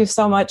 wonderful. Thank you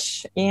so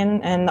much,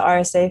 Ian and the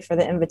RSA, for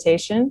the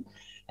invitation.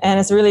 And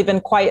it's really been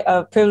quite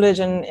a privilege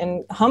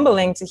and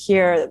humbling to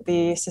hear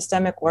the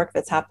systemic work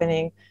that's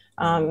happening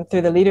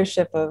through the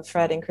leadership of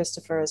Fred and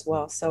Christopher as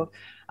well. So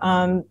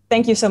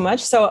thank you so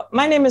much. So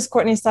my name is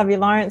Courtney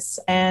Stavy-Lawrence,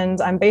 and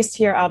I'm based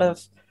here out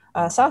of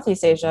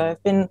Southeast Asia.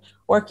 I've been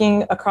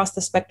working across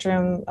the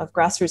spectrum of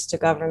grassroots to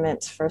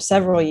government for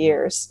several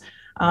years,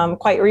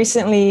 quite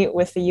recently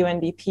with the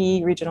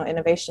UNDP Regional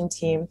Innovation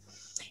Team.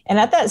 And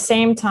at that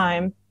same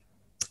time,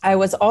 I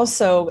was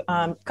also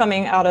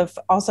coming out of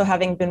also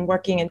having been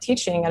working and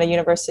teaching at a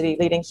university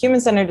leading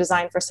human-centered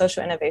design for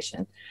social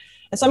innovation.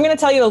 And so I'm going to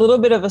tell you a little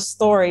bit of a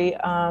story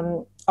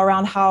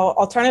around how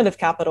alternative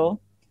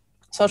capital,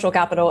 social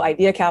capital,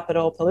 idea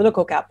capital,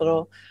 political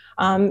capital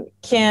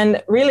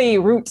can really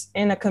root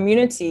in a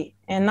community,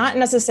 and not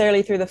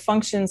necessarily through the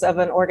functions of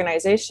an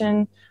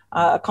organization,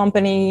 a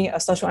company, a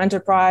social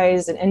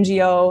enterprise, an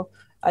NGO,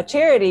 a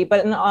charity,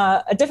 but in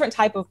a different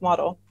type of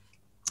model.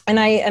 And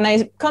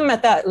I come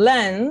at that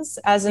lens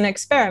as an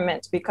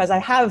experiment because I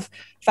have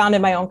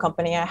founded my own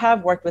company. I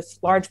have worked with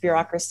large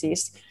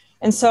bureaucracies.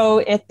 And so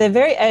at the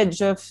very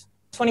edge of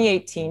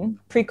 2018,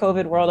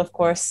 pre-COVID world, of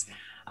course,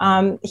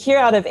 here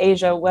out of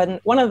Asia, when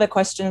one of the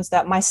questions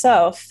that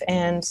myself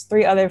and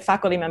 3 other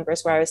faculty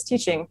members where I was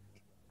teaching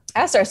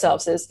asked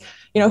ourselves is,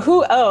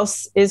 who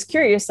else is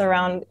curious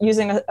around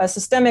using a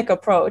systemic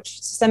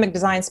approach, systemic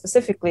design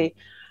specifically,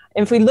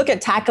 if we look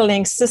at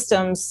tackling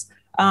systems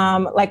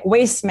like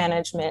waste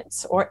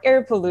management or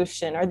air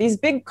pollution, or these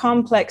big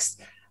complex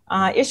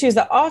issues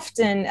that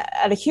often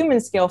at a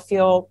human scale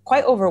feel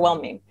quite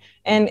overwhelming.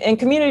 And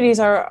communities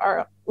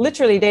are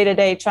literally day to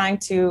day trying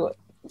to,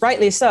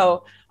 rightly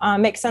so,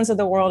 make sense of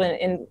the world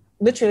and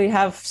literally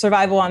have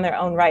survival on their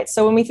own rights.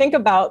 So when we think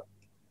about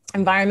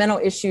environmental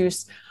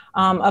issues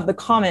of the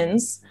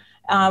commons,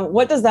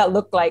 what does that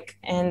look like?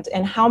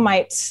 And how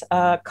might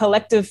a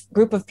collective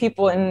group of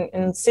people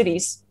in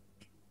cities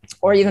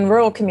or even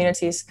rural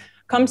communities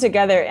come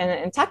together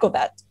and tackle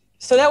that?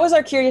 So that was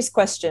our curious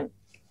question.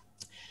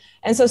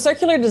 And so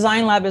Circular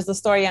Design Lab is the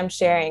story I'm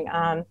sharing.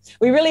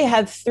 We really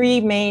had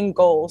 3 main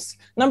goals.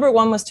 Number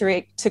 1 was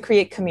to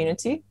create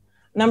community.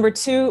 Number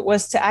 2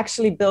 was to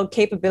actually build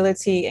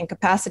capability and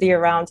capacity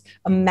around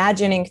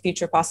imagining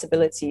future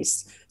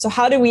possibilities. So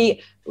how do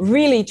we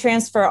really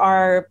transfer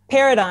our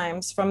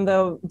paradigms from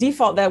the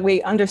default that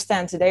we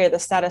understand today, or the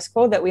status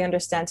quo that we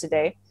understand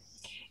today,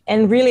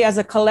 and really as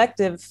a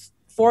collective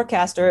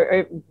forecast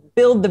or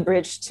build the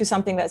bridge to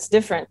something that's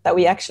different that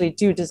we actually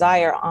do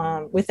desire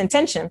with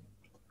intention.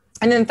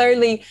 And then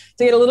thirdly,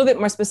 to get a little bit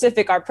more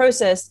specific, our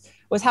process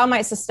was how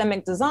might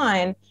systemic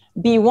design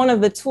be one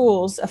of the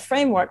tools, a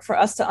framework for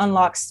us to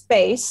unlock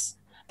space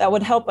that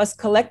would help us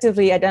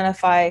collectively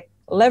identify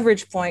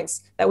leverage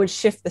points that would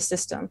shift the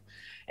system.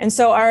 And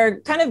so our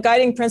kind of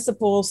guiding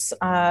principles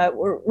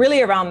were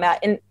really around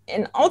that.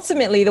 And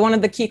ultimately, one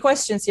of the key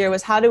questions here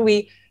was how do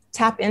we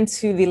tap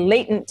into the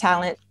latent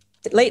talent,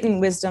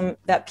 latent wisdom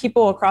that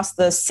people across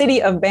the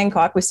city of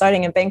Bangkok, we're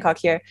starting in Bangkok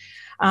here,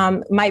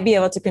 might be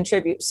able to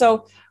contribute.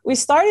 So we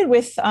started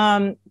with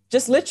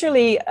just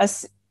literally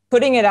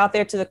putting it out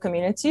there to the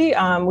community.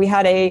 We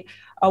had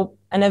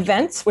an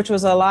event, which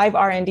was a live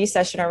R&D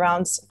session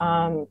around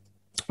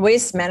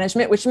waste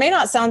management, which may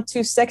not sound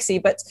too sexy,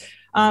 but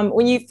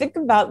when you think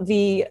about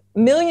the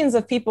millions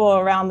of people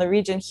around the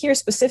region here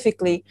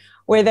specifically,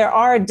 where there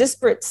are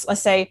disparate,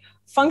 let's say,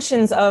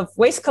 functions of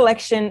waste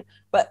collection,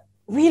 but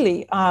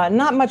really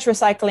not much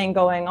recycling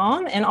going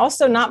on, and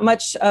also not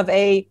much of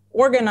a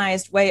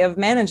organized way of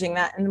managing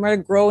that. And we're a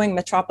growing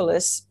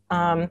metropolis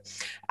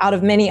out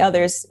of many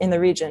others in the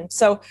region.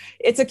 So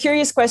it's a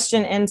curious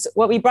question. And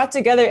what we brought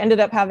together ended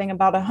up having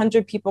about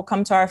 100 people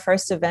come to our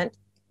first event,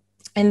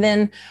 and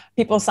then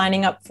people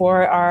signing up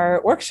for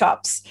our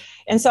workshops.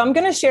 And so I'm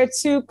going to share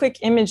 2 quick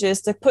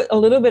images to put a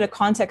little bit of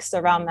context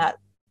around that.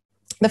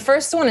 The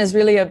first one is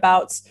really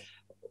about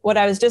what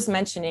I was just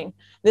mentioning,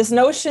 this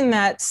notion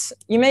that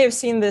you may have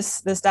seen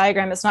this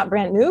diagram. It's not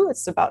brand new.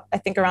 It's about, I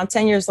think, around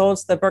 10 years old.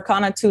 It's the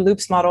Berkana 2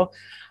 loops model.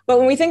 But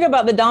when we think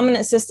about the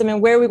dominant system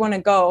and where we want to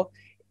go,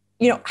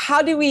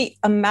 how do we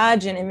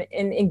imagine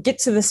and get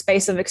to the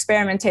space of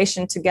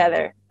experimentation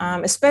together,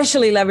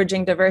 especially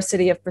leveraging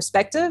diversity of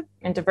perspective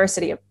and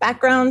diversity of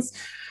backgrounds?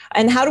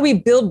 And how do we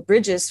build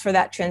bridges for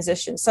that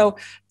transition? So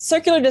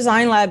Circular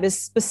Design Lab is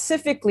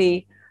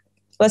specifically,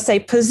 let's say,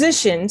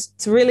 positioned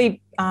to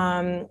really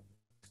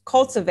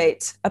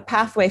cultivate a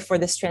pathway for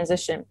this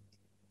transition.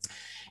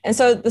 And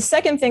so the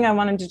second thing I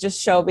wanted to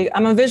just show,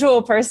 I'm a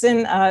visual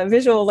person, a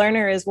visual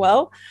learner as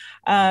well.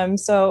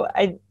 So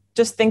I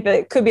just think that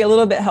it could be a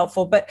little bit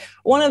helpful. But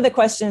one of the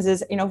questions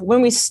is,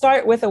 when we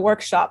start with a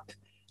workshop,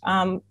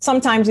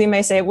 sometimes we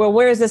may say, well,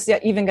 where is this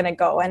even going to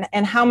go?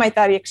 And how might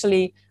that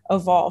actually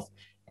evolve?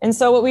 And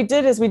so what we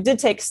did is we did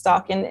take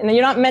stock, and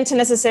you're not meant to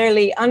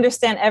necessarily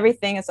understand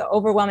everything. It's an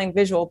overwhelming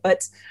visual,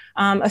 but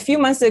a few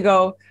months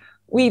ago,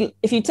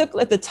 if you took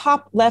at the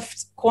top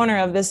left corner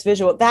of this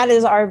visual, that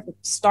is our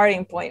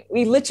starting point.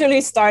 We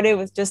literally started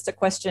with just a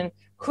question,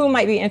 who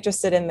might be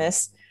interested in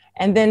this?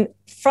 And then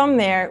from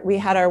there, we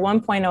had our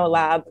 1.0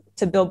 lab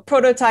to build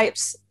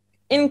prototypes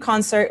in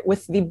concert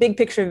with the big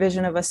picture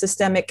vision of a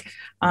systemic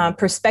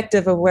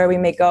perspective of where we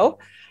may go.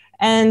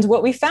 And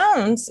what we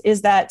found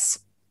is that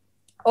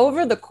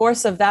over the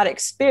course of that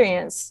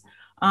experience,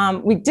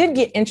 we did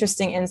get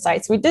interesting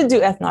insights. We did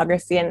do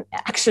ethnography and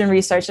action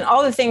research and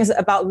all the things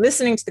about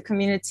listening to the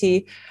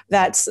community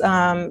that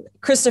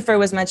Christopher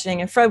was mentioning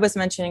and Fred was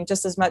mentioning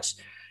just as much.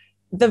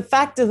 The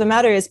fact of the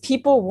matter is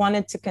people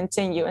wanted to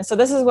continue. And so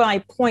this is my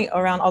point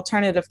around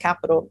alternative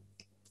capital.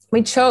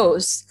 We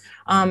chose,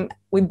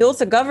 we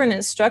built a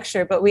governance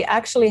structure, but we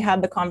actually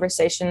had the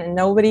conversation and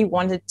nobody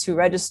wanted to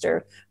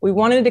register. We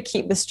wanted to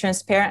keep this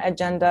transparent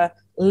agenda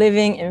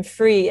living and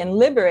free and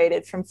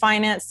liberated from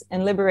finance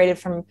and liberated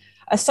from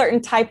a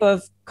certain type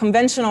of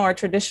conventional or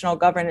traditional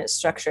governance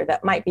structure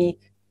that might be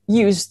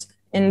used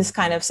in this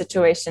kind of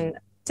situation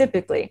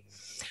typically.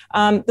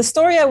 The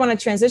story I want to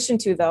transition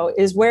to, though,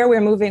 is where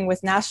we're moving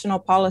with national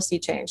policy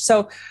change.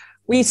 So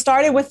we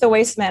started with the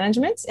waste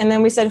management, and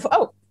then we said,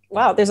 oh,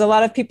 wow, there's a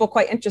lot of people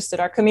quite interested.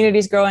 Our community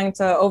is growing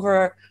to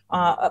over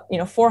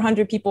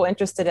 400 people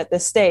interested at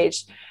this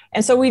stage.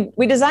 And so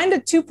we designed a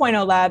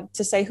 2.0 lab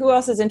to say who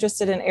else is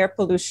interested in air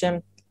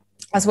pollution,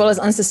 as well as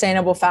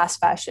unsustainable fast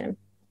fashion.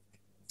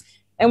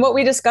 And what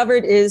we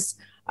discovered is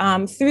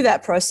through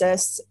that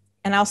process,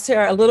 and I'll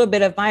share a little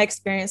bit of my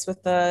experience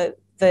with the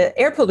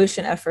air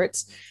pollution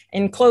efforts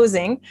in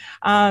closing,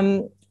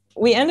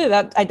 we ended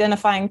up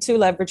identifying 2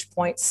 leverage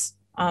points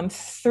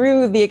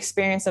through the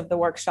experience of the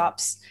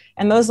workshops.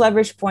 And those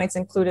leverage points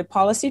included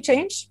policy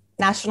change,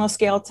 national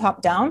scale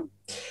top down.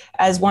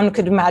 As one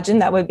could imagine,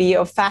 that would be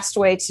a fast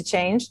way to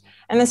change.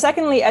 And then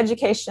secondly,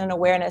 education and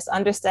awareness,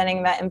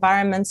 understanding that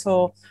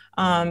environmental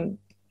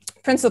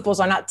principles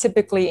are not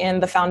typically in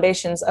the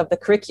foundations of the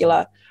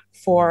curricula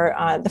for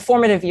the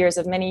formative years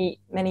of many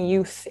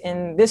youth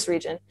in this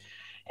region.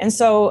 And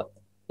so,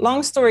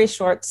 long story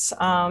short,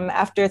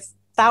 after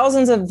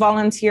thousands of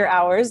volunteer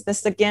hours,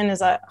 this again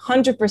is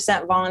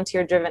 100%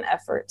 volunteer-driven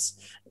efforts,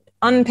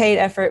 unpaid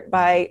effort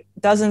by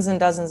dozens and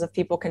dozens of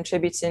people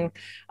contributing.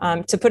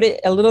 To put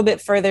it a little bit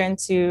further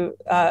into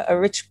a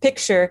rich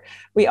picture,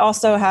 we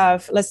also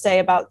have, let's say,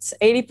 about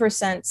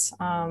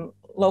 80%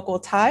 local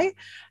Thai,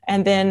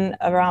 and then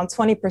around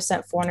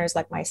 20% foreigners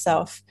like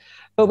myself.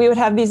 But we would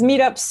have these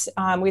meetups,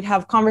 we'd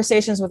have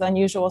conversations with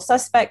unusual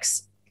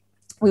suspects.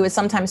 We would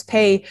sometimes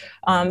pay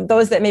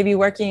those that may be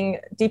working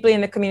deeply in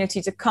the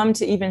community to come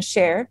to even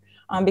share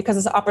because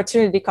it's an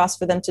opportunity cost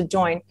for them to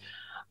join.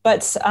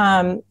 But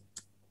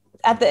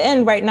at the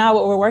end, right now,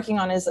 what we're working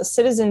on is a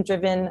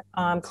citizen-driven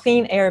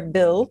clean air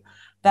bill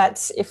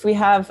that if we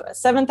have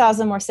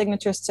 7,000 more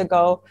signatures to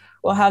go,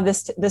 we'll have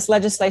this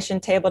legislation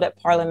tabled at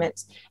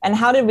Parliament. And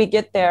how did we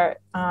get there?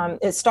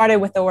 It started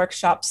with the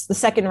workshops, the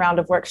second round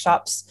of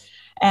workshops,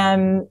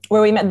 and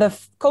where we met the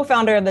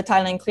co-founder of the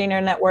Thailand Clean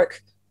Air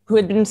Network, who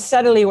had been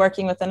steadily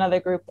working with another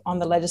group on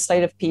the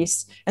legislative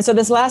piece. And so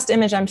this last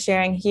image I'm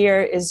sharing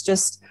here is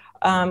just,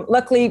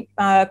 luckily,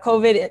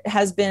 COVID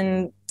has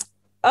been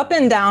up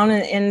and down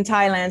in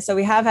Thailand. So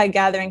we have had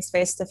gatherings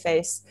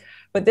face-to-face,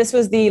 but this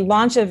was the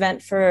launch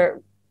event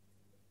for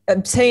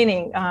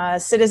obtaining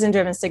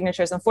citizen-driven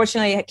signatures.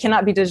 Unfortunately, it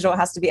cannot be digital, it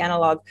has to be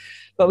analog.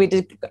 But we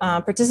did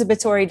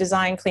participatory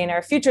design, clean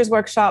air futures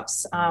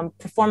workshops,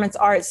 performance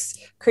arts,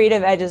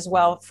 creative edge as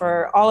well,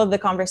 for all of the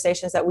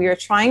conversations that we are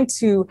trying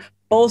to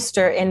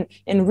bolster and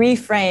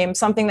reframe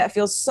something that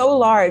feels so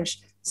large,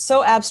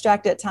 so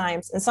abstract at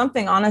times, and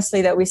something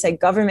honestly that we say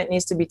government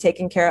needs to be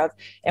taken care of,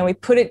 and we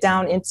put it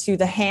down into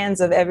the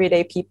hands of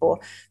everyday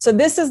people. So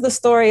this is the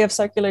story of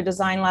Circular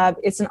Design Lab.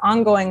 It's an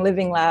ongoing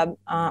living lab,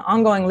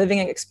 ongoing living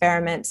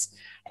experiments.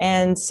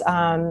 And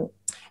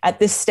at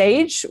this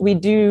stage, we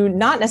do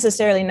not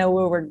necessarily know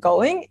where we're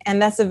going,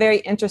 and that's a very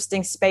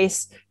interesting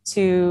space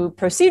to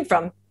proceed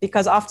from,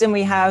 because often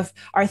we have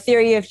our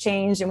theory of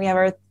change and we have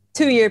our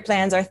 2-year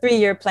plans, our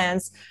 3-year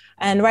plans.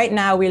 And right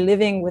now we're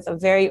living with a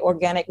very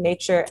organic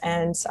nature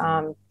and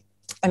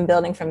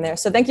building from there.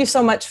 So thank you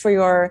so much for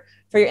your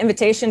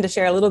invitation to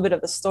share a little bit of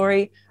the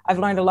story. I've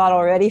learned a lot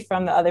already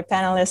from the other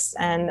panelists,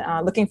 and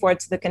looking forward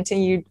to the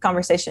continued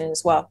conversation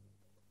as well.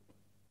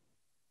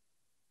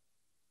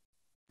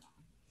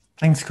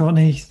 Thanks,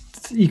 Courtney.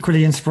 It's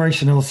equally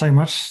inspirational, so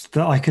much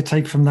that I could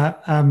take from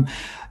that.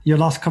 Your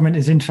last comment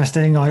is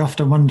interesting. I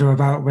often wonder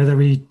about whether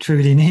we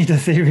truly need a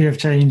theory of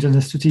change and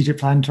a strategic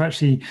plan to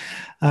actually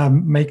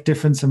make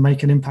difference and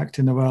make an impact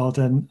in the world.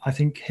 And I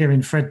think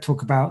hearing Fred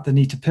talk about the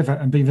need to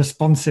pivot and be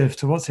responsive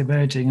to what's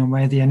emerging and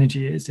where the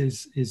energy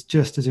is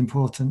just as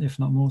important, if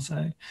not more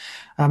so.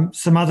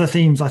 Some other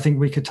themes I think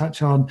we could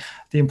touch on: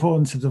 the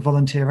importance of the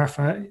volunteer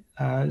effort,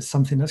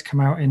 something that's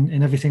come out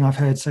in everything I've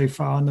heard so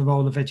far, and the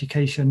role of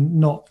education,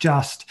 not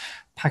just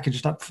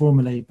packaged up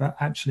formally, but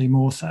actually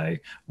more so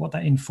what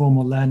that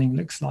informal learning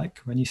looks like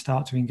when you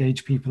start to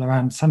engage people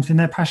around something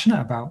they're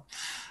passionate about.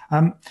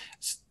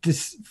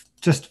 This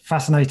just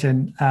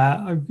fascinating.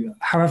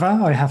 However,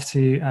 I have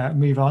to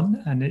move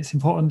on, and it's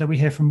important that we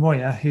hear from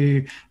Roya,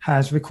 who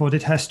has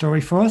recorded her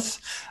story for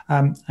us.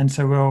 And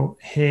so we'll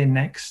hear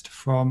next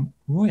from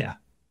Roya.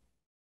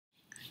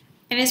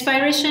 And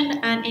inspiration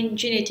and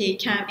ingenuity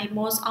come in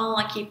most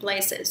unlucky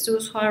places.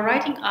 Those who are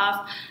writing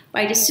off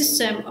by the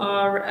system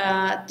or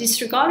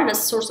disregarded as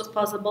a source of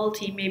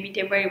possibility may be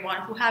the very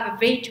one who have a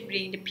way to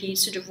bring the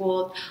peace to the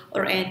world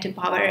or end to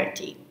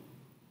poverty.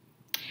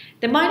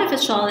 The mind of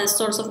a child is a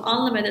source of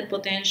unlimited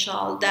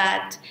potential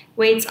that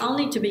waits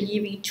only to be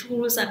given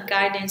tools and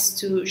guidance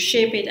to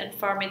shape it and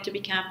form it to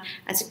become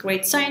as a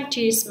great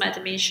scientist,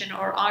 mathematician,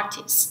 or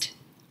artist.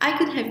 I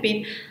could have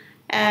been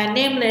a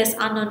nameless,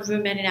 unknown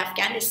woman in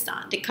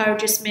Afghanistan. The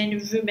courageous men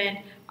and women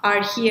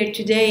are here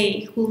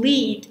today who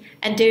lead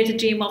and dare to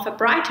dream of a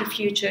brighter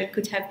future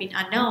could have been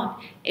unknown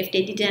if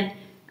they didn't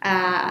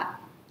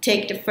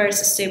take the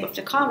first step of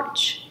the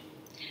courage.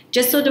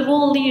 Just so the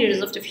world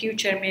leaders of the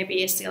future may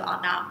be still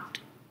unknown.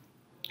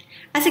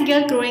 As a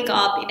girl growing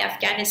up in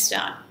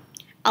Afghanistan,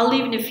 I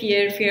lived in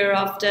fear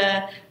of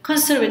the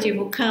conservative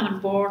who come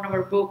and burn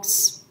our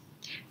books,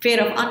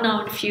 fear of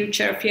unknown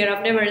future, fear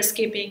of never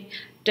escaping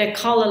the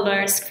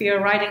colorless,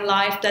 fear writing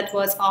life that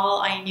was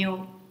all I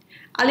knew.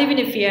 I live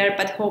in fear,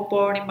 but hope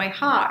born in my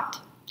heart.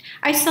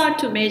 I started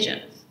to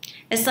imagine.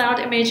 I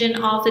started to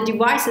imagine all the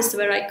devices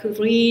where I could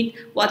read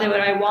whatever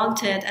I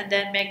wanted and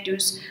then make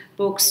those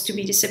books to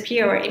be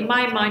disappear. In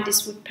my mind,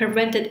 this would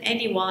prevent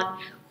anyone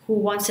who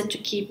wanted to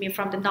keep me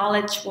from the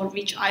knowledge for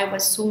which I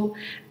was so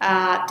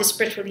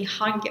desperately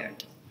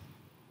hungered.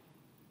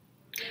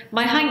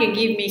 My hunger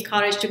gave me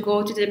courage to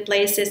go to the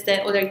places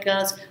that other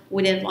girls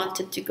wouldn't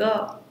wanted to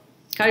go.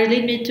 Courage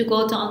led me to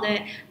go to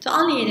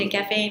only in a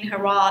cafe in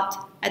Herat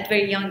at a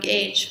very young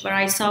age, where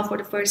I saw for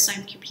the first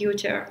time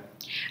computer.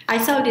 I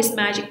saw this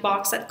magic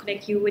box that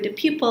connects you with the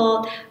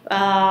people,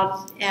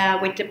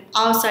 with the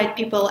outside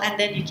people, and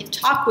then you can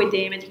talk with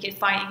them and you can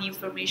find any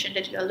information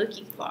that you are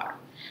looking for.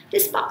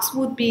 This box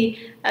could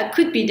be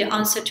the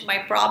answer to my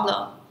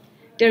problem,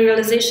 the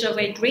realization of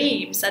my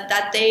dreams. At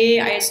that day,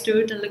 I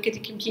stood and looked at the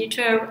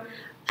computer.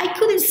 I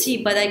couldn't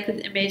see, but I could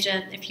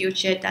imagine a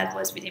future that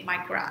was within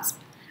my grasp.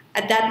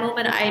 At that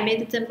moment, I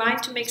made it in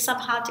mind to make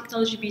somehow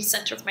technology be the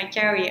center of my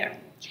career.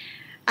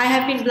 I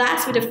have been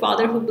blessed with a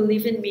father who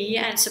believed in me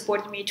and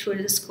supported me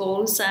through the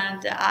schools,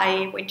 and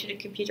I went to the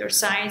computer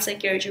science. I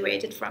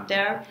graduated from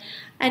there,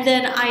 and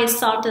then I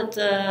started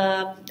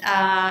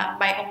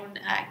my own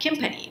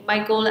company.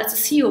 My goal as a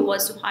CEO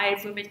was to hire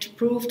women to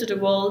prove to the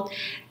world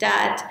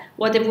that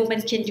what a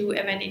woman can do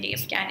even in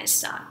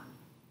Afghanistan.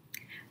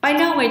 By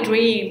now, my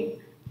dream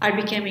are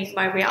becoming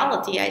my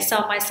reality. I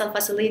saw myself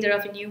as a leader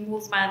of a new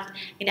movement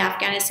in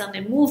Afghanistan,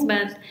 a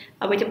movement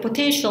with the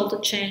potential to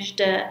change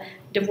the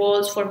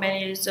world for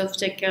millions of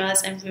the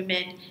girls and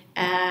women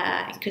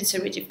in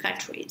conservative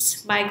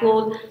countries. My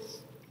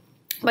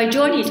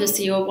journey to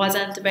CEO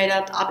wasn't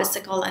without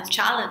obstacles and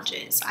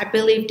challenges. I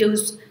believe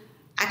those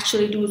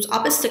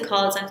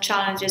obstacles and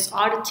challenges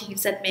are the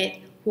things that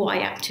made who I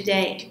am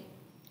today.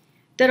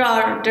 There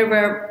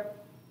were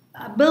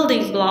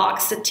building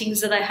blocks, the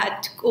things that I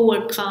had to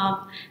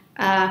overcome,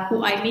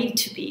 who I need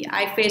to be.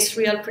 I faced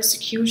real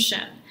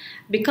persecution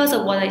because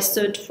of what I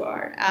stood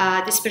for.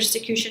 This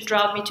persecution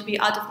drove me to be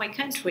out of my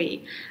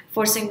country,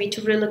 forcing me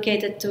to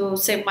relocate it to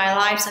save my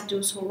lives and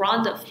those who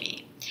round of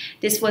me.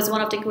 This was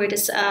one of the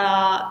greatest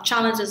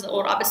challenges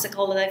or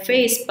obstacles that I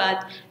faced,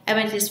 but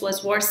even this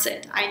was worth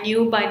it. I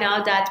knew by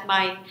now that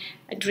my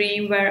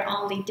dream were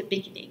only the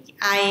beginning.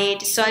 I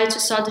decided to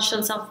start to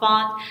show some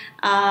fun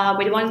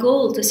with one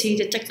goal, to see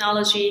the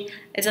technology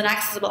as an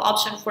accessible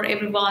option for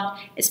everyone,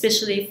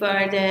 especially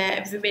for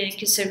the women in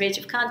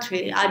conservative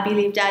country. I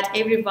believe that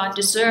everyone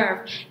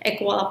deserves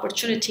equal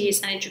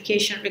opportunities and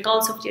education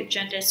regardless of their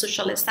gender and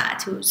social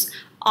status.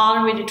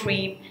 Armed with a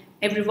dream,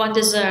 everyone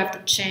deserves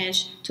the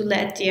chance to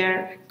let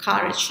their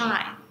courage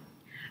shine.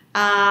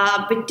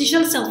 With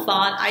digital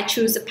self-fund, I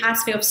choose the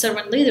pathway of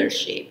servant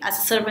leadership. As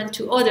a servant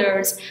to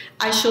others,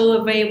 I show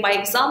a way by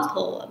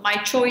example. My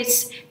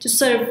choice to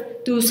serve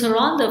those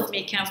around of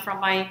me came from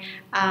my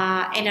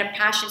inner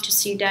passion to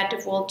see that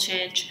the world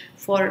change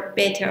for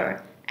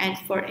better and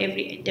for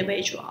every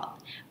individual.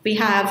 We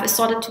have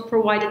started to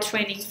provide a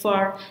training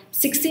for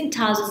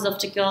 16,000 of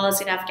the girls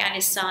in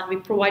Afghanistan. We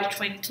provide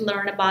training to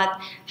learn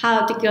about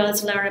how the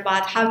girls learn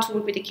about how to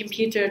work with the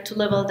computer to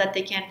level that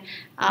they can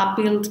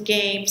build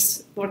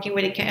games, working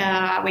with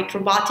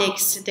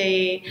robotics.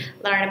 They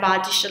learn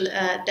about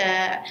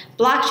the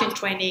blockchain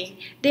training.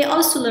 They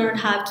also learn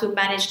how to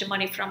manage the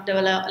money from the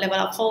level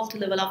of home to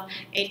level of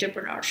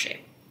entrepreneurship.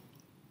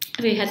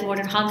 We had more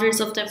than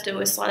hundreds of them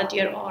to started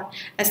their own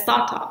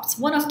startups.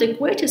 One of the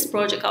greatest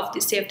projects of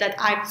this year that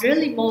I'm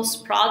really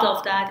most proud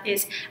of that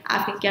is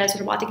Afghan Girls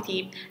Robotic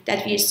Team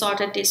that we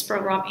started this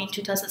program in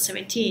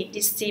 2017.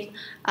 This team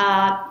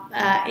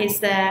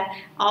is a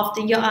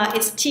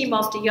team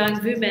of the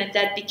young women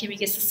that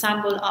becoming a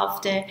symbol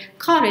of the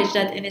courage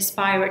that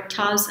inspired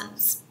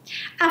thousands.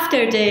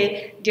 After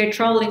their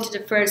traveling to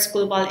the first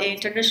global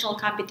international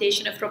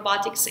competition of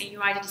robotics in the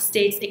United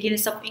States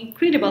against some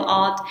incredible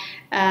odds,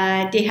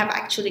 they have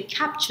actually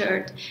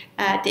captured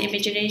the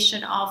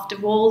imagination of the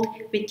world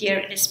with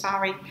their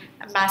inspiring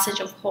message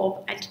of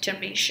hope and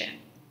determination.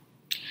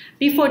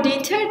 Before they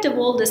entered the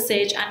world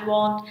stage and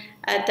won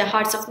the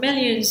hearts of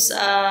millions,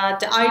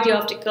 the idea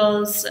of the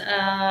girls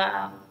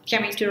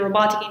coming to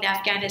robotics in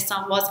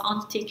Afghanistan was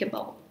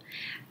unthinkable.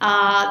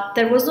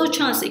 There was no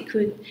chance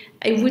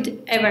it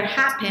would ever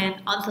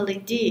happen until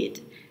it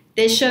did.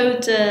 They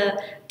showed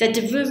that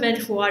the women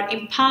who are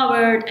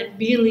empowered and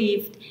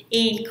believed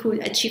in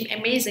could achieve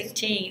amazing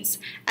things.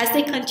 As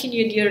they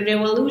continued their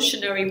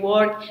revolutionary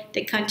work,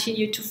 they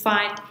continued to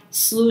find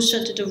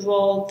solutions to the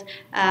world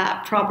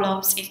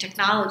problems in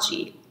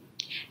technology.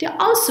 They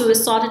also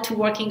started to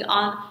working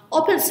on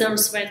open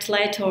source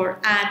ventilator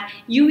and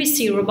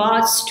UVC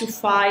robots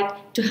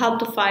to help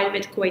to fight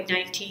with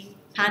COVID-19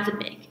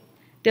 pandemic.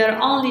 They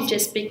are only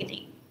just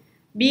beginning.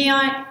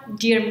 Beyond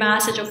their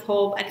message of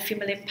hope and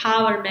female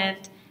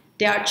empowerment,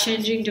 they are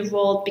changing the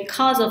world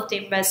because of the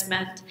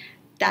investment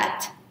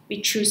that we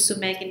choose to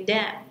make in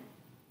them.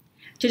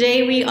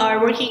 Today we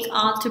are working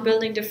on to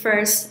building the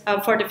first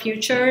for the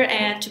future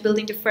and to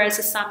building the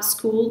first STEM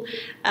school,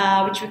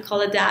 which we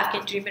call it the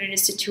Afghan Dreamer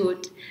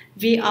Institute.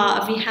 We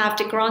have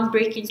the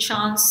groundbreaking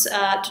chance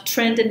to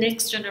train the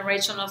next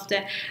generation of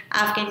the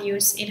Afghan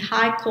youth in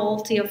high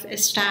quality of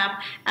STEM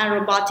and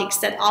robotics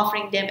that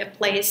offering them a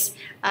place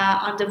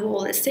on the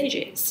world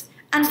stages.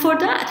 And for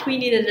that, we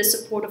needed the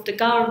support of the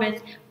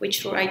government,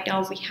 which right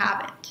now we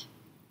have it.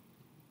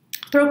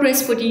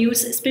 Progress for the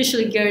youth,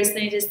 especially girls,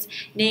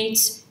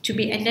 needs to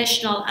be a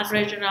national and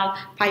regional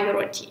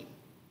priority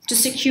to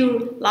secure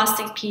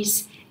lasting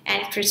peace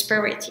and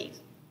prosperity.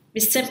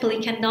 We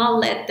simply cannot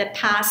let the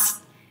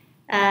past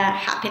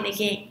happen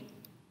again.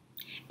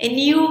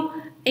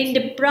 In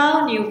the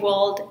brown new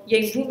world,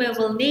 young women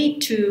will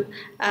need to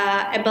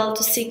able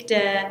to seek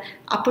the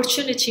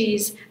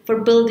opportunities for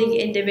building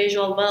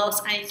individual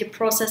wealth and in the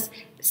process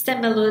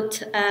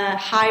stimulate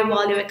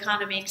high-value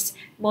economics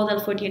model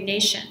for their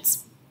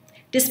nations.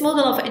 This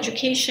model of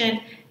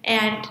education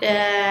and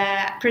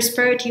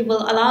prosperity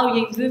will allow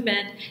young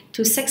women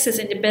to success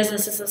in the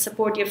businesses and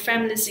support their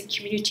families and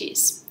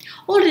communities.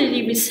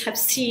 Already we have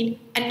seen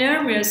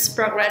enormous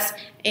progress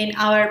in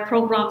our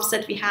programs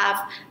that we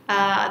have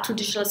through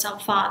Digital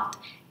Self Fund.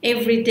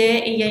 Every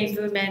day young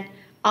women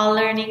are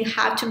learning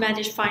how to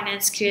manage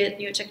finance, create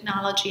new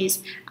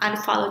technologies, and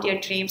follow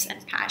their dreams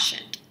and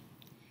passion.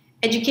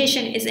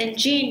 Education is an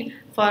engine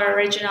for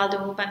regional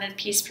development and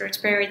peace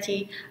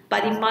prosperity,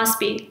 but it must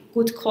be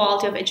good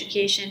quality of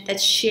education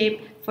that's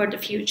shaped for the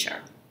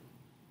future.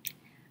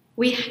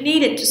 We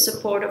needed the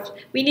support of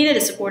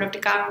the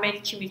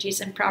government,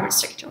 communities, and private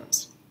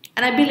sectors.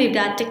 And I believe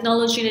that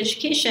technology and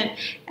education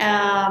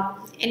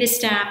in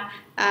STEM,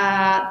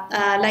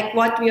 like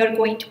what we are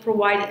going to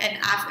provide in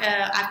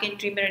Afghan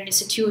Dreamer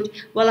Institute,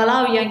 will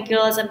allow young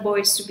girls and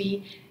boys to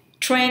be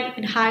trained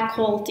in high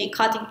quality,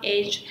 cutting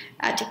edge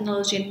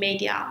technology and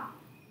media.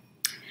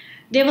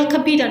 They will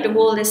compete on the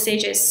world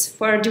stages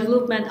for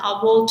development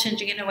of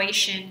world-changing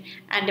innovation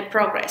and the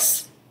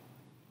progress.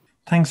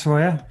 Thanks,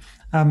 Roya.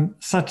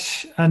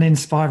 Such an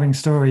inspiring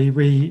story.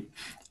 We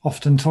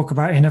often talk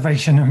about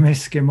innovation and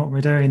risk in what we're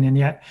doing, and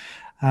yet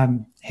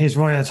here's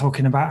Roya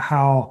talking about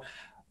how,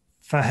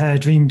 for her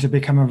dream to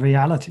become a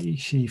reality,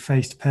 she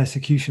faced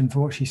persecution for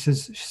what she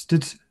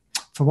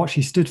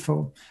stood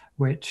for,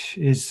 which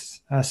is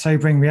a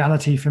sobering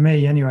reality for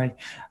me, anyway.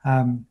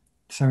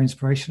 So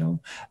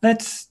inspirational.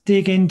 Let's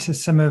dig into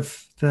some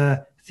of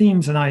the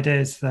themes and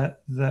ideas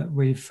that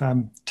we've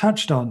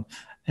touched on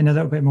in a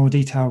little bit more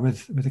detail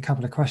with a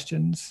couple of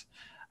questions.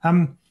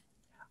 I'm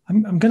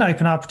going to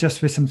open up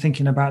just with some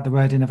thinking about the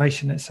word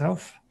innovation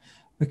itself,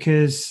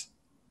 because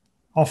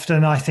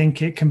often I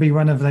think it can be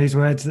one of those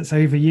words that's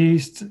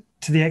overused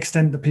to the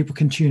extent that people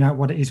can tune out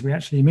what it is we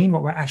actually mean,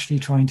 what we're actually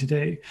trying to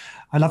do.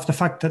 I love the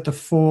fact that the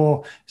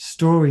 4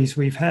 stories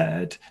we've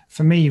heard,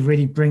 for me,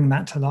 really bring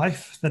that to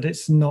life, that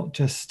it's not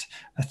just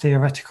a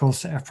theoretical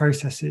set of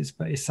processes,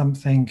 but it's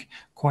something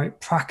quite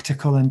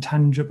practical and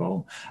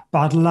tangible. But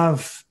I'd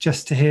love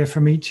just to hear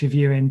from each of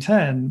you in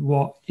turn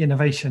what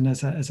innovation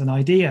as an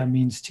idea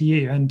means to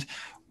you, and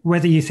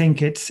whether you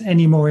think it's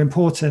any more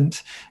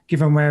important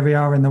given where we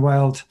are in the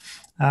world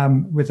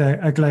with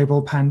a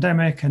global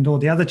pandemic and all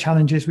the other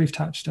challenges we've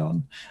touched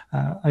on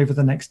over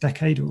the next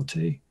decade or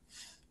two.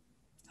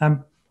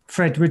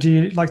 Fred, would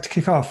you like to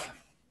kick off?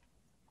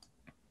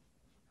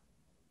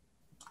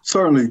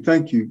 Certainly,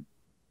 thank you.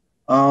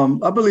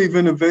 I believe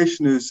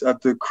innovation is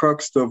at the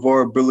crux of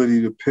our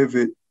ability to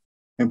pivot,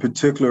 in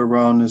particular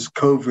around this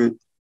COVID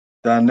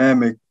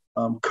dynamic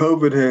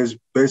COVID has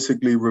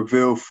basically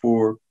revealed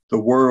for the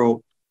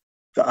world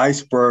the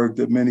iceberg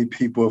that many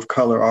people of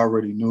color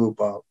already knew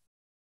about.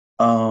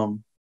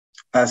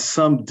 At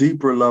some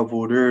deeper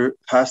level, there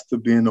has to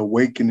be an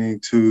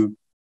awakening to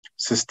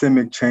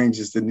systemic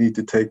changes that need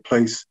to take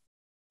place.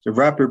 The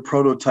rapid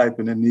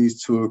prototyping that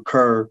needs to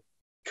occur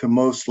can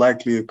most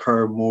likely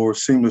occur more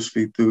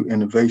seamlessly through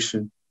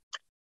innovation.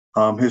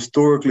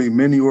 Historically,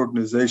 many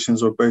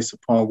organizations are based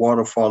upon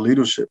waterfall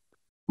leadership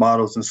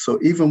models. And so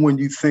even when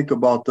you think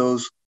about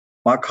those,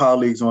 my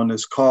colleagues on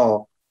this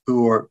call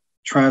who are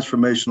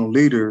transformational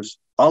leaders,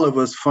 all of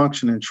us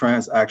function in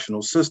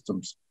transactional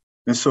systems.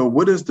 And so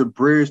what is the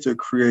bridge that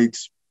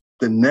creates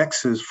the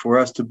nexus for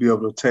us to be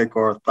able to take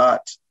our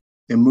thoughts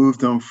and move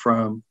them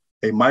from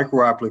a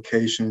micro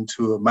application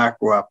to a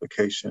macro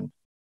application?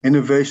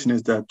 Innovation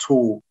is that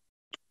tool.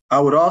 I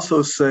would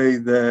also say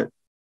that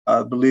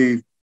I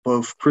believe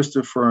both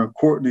Christopher and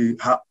Courtney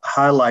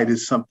highlighted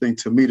something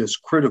to me that's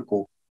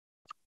critical.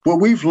 What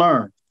we've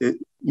learned, in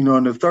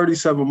the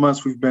 37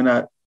 months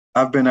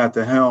I've been at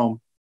the helm,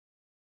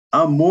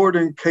 I'm more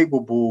than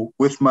capable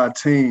with my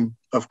team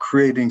of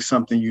creating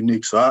something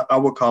unique. So I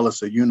would call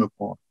us a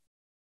unicorn.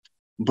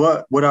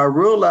 But what I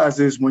realize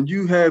is when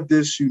you have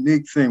this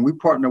unique thing, we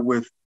partner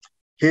with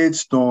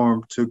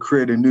Headstorm to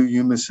create a new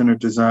human-centered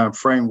design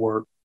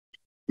framework.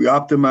 We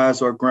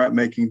optimized our grant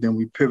making, then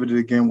we pivoted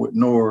again with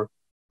NOR.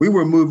 We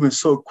were moving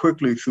so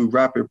quickly through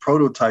rapid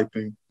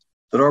prototyping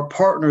that our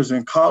partners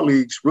and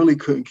colleagues really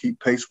couldn't keep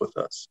pace with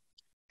us.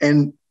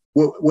 And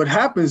what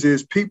happens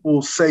is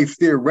people say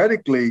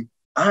theoretically,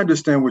 I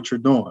understand what you're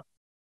doing.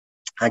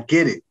 I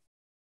get it.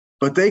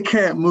 But they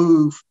can't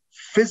move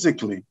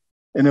physically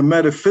in a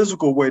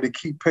metaphysical way to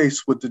keep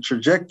pace with the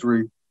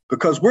trajectory,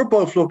 because we're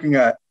both looking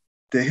at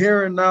the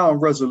here and now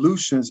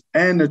resolutions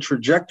and the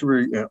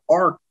trajectory and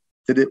arc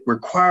that it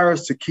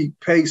requires to keep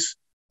pace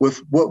with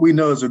what we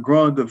know is a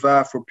growing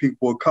divide for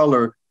people of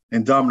color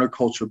in dominant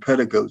culture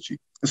pedagogy.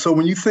 And so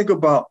when you think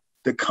about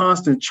the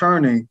constant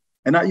churning,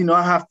 and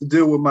I have to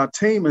deal with my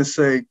team and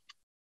say,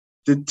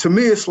 to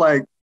me, it's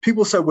like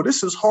people say, well,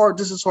 this is hard.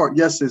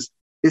 Yes,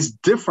 it's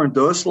different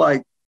though. It's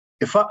like,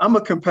 if I'm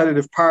a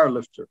competitive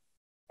powerlifter,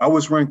 I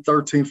was ranked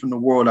 13th in the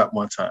world at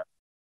one time.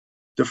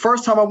 The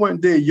first time I went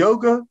and did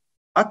yoga,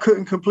 I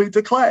couldn't complete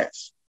the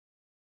class,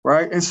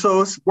 right? And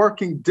so it's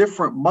working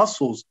different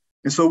muscles.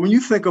 And so when you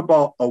think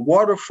about a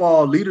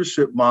waterfall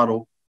leadership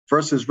model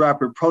versus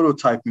rapid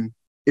prototyping,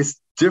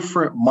 it's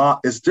different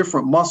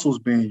muscles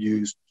being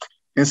used.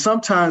 And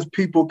sometimes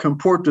people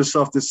comport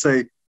themselves to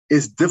say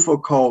it's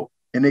difficult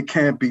and it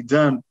can't be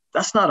done.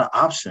 That's not an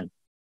option.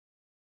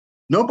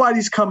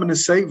 Nobody's coming to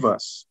save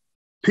us.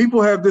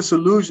 People have this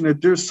illusion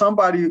that there's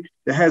somebody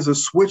that has a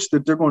switch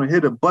that they're going to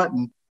hit a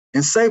button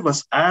and save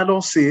us. I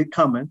don't see it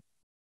coming.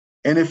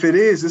 And if it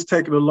is, it's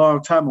taking a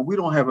long time and we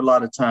don't have a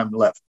lot of time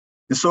left.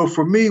 And so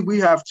for me,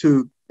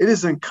 it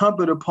is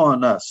incumbent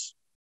upon us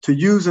to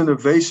use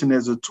innovation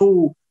as a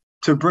tool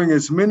to bring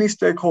as many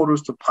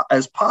stakeholders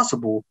as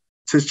possible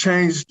to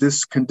change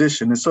this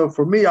condition. And so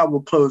for me, I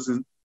will close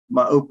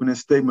my opening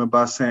statement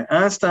by saying,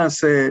 Einstein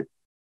said,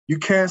 you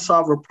can't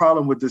solve a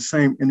problem with the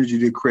same energy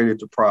that created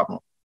the problem.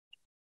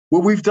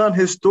 What we've done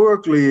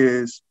historically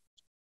is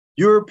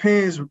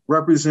Europeans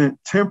represent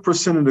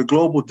 10% of the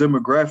global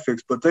demographics,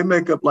 but they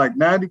make up like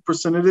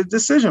 90% of the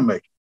decision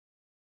making.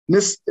 And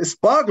it's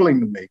boggling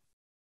to me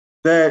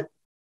that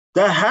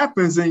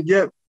happens, and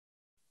yet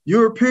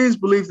Europeans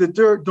believe that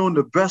they're doing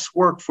the best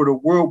work for the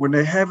world when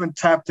they haven't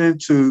tapped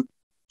into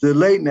the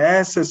latent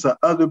assets of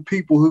other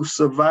people who've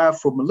survived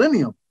for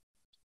millennium,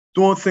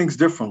 doing things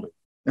differently.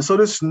 And so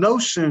this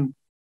notion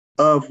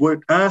of what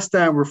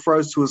Einstein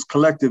refers to as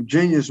collective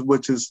genius,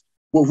 which is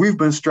what we've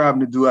been striving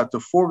to do at the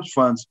Forbes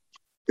Funds,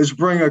 is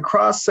bring a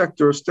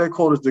cross-sector of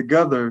stakeholders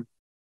together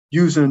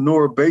using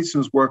Nora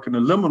Bateson's work in the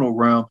liminal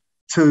realm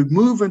to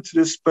move into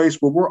this space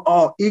where we're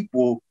all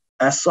equal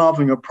at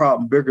solving a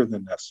problem bigger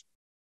than us.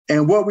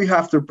 And what we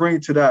have to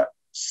bring to that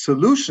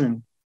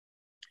solution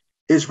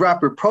is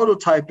rapid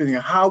prototyping,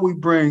 and how we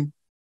bring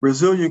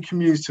resilient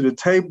communities to the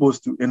table is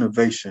through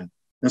innovation.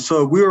 And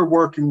so we are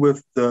working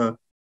with the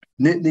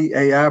Nittany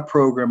AI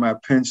program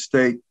at Penn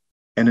State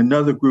and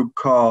another group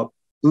called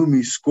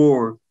UMI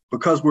SCORE,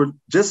 because we're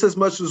just as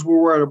much as we're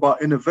worried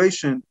about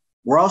innovation,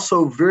 we're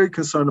also very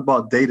concerned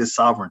about data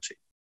sovereignty.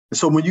 And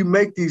so when you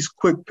make these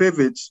quick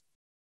pivots,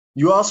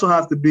 you also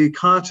have to be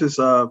conscious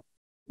of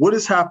what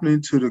is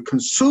happening to the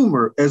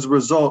consumer as a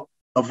result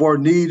of our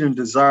need and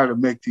desire to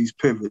make these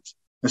pivots.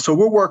 And so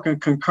we're working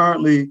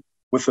concurrently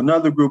with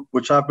another group,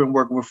 which I've been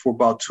working with for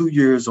about 2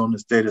 years on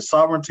this data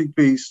sovereignty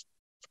piece.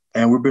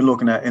 And we've been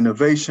looking at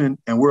innovation,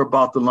 and we're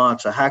about to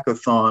launch a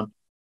hackathon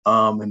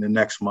in the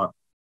next month.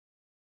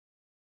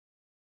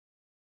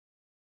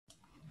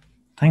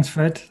 Thanks,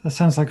 Fred. That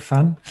sounds like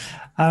fun.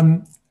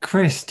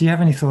 Chris, do you have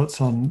any thoughts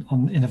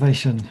on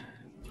innovation?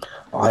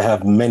 I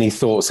have many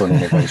thoughts on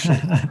innovation,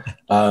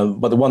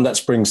 but the one that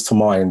springs to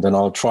mind, and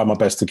I'll try my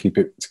best to keep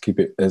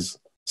it as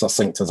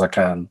succinct as I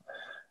can,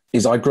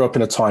 is I grew up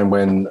in a time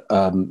when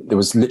there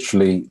was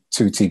literally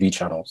 2 TV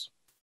channels.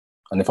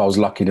 And if I was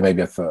lucky, then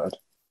maybe a third.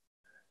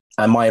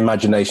 And my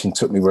imagination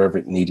took me wherever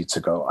it needed to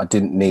go. I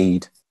didn't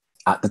need,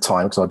 at the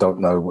time, because I don't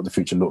know what the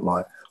future looked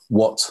like,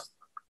 what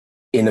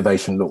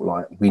innovation looked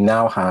like. We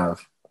now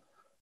have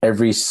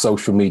every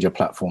social media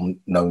platform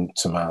known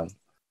to man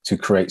to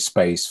create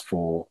space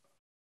for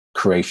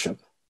creation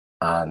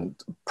and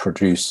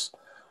produce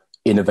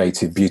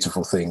innovative,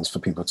 beautiful things for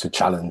people to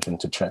challenge and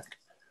to check.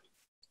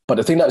 But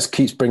the thing that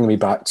keeps bringing me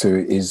back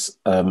to is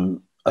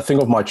a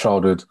thing of my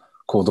childhood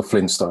called the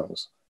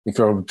Flintstones. If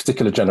you're of a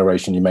particular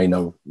generation, you may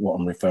know what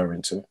I'm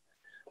referring to.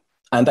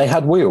 And they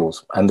had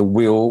wheels, and the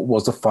wheel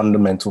was the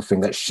fundamental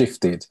thing that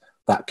shifted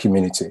that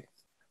community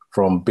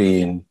from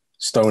being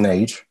Stone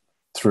Age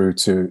through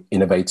to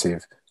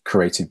innovative,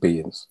 creative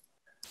beings.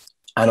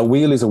 And a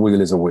wheel is a wheel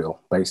is a wheel,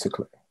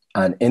 basically.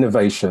 And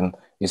innovation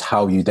is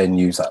how you then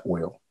use that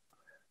wheel.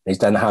 It's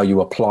then how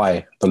you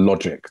apply the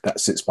logic that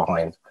sits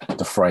behind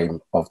the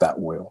frame of that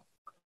wheel.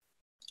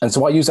 And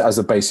so I use it as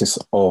the basis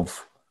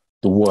of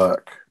the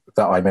work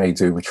that I may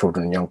do with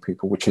children and young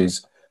people, which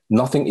is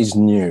nothing is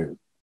new,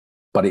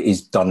 but it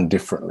is done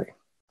differently.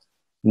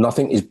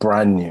 Nothing is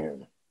brand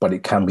new, but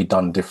it can be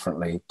done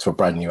differently to a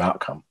brand new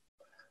outcome.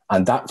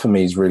 And that for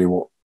me is really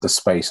what the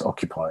space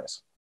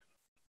occupies.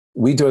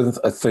 We do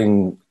a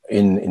thing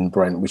in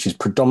Brent, which is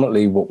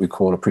predominantly what we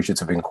call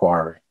appreciative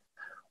inquiry.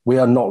 We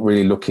are not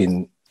really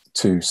looking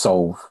to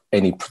solve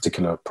any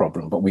particular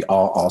problem, but we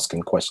are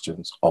asking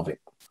questions of it.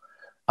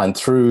 And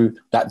through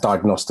that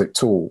diagnostic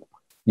tool,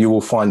 you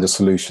will find the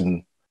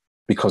solution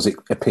because it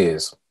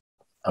appears.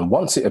 And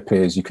once it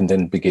appears, you can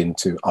then begin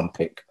to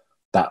unpick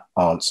that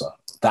answer.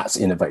 That's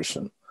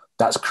innovation.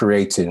 That's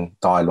creating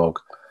dialogue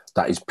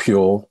that is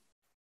pure,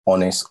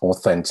 honest,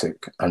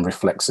 authentic, and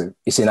reflexive.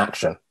 It's in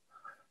action.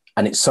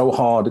 And it's so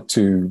hard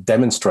to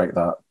demonstrate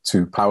that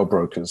to power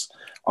brokers.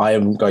 I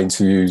am going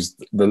to use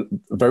the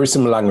very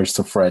similar language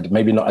to Fred,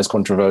 maybe not as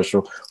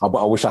controversial, but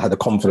I wish I had the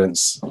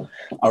confidence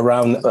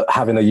around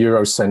having a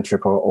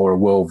Eurocentric or a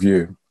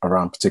worldview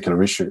around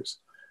particular issues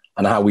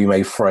and how we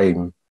may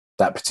frame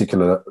that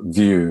particular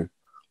view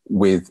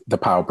with the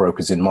power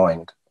brokers in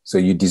mind. So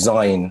you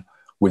design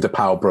with the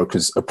power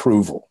brokers'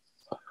 approval.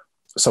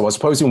 So I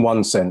suppose in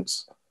one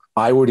sense,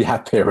 I already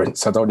have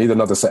parents. I don't need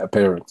another set of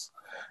parents.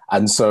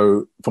 And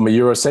so from a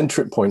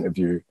Eurocentric point of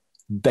view,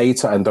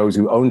 data and those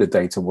who own the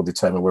data will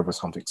determine whether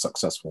something's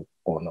successful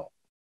or not.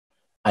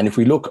 And if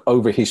we look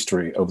over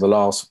history, over the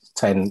last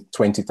 10,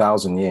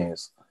 20,000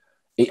 years,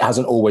 it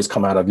hasn't always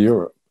come out of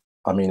Europe.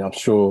 I mean, I'm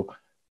sure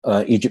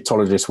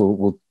Egyptologists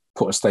will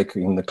put a stake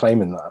in the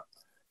claim in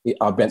that.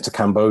 I went to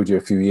Cambodia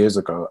a few years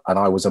ago and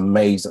I was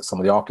amazed at some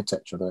of the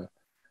architecture there.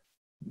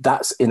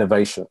 That's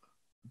innovation.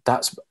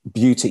 That's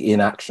beauty in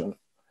action.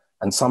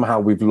 And somehow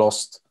we've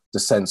lost the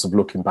sense of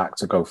looking back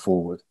to go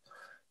forward.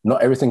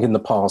 Not everything in the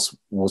past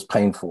was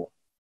painful.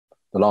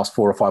 The last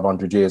 400 or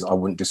 500 years, I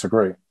wouldn't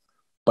disagree.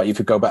 But if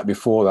you go back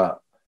before that,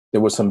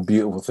 there were some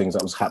beautiful things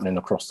that was happening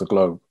across the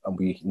globe, and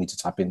we need to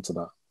tap into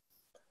that.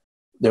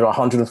 There are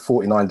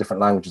 149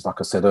 different languages, like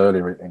I said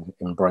earlier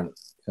in Brent.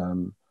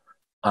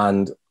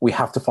 And we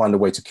have to find a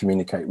way to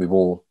communicate with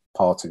all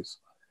parties.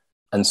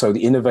 And so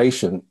the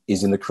innovation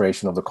is in the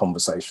creation of the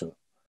conversation.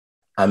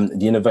 And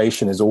the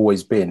innovation has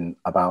always been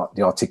about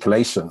the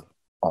articulation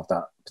of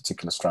that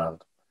particular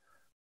strand.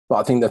 But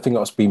I think the thing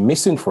that's been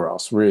missing for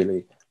us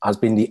really has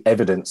been the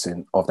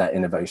evidencing of that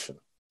innovation,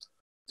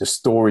 the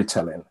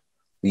storytelling,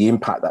 the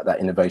impact that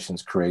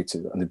innovation's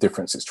created and the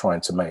difference it's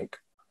trying to make.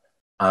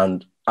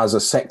 And as a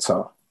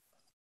sector,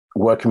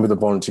 working with the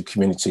voluntary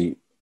community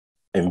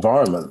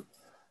environment,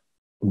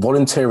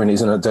 volunteering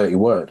isn't a dirty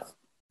word.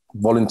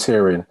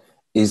 Volunteering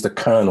is the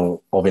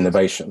kernel of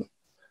innovation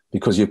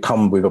because you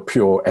come with a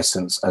pure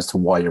essence as to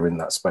why you're in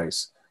that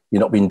space. You're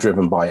not being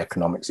driven by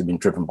economics, you're being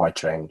driven by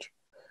change.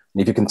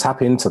 And if you can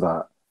tap into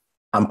that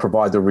and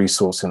provide the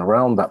resourcing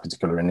around that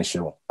particular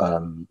initial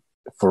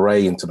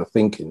foray into the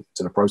thinking,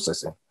 to the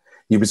processing,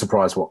 you'd be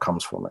surprised what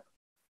comes from it.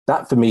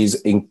 That for me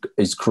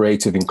is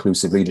creative,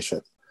 inclusive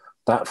leadership.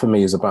 That for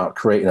me is about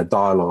creating a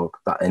dialogue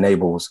that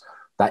enables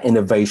that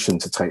innovation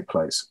to take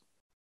place.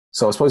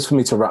 So I suppose for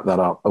me to wrap that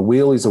up, a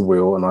wheel is a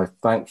wheel, and I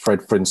thank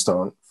Fred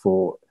Flintstone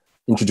for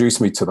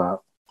introducing me to that.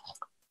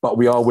 But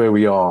we are where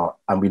we are,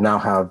 and we now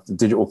have the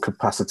digital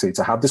capacity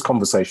to have this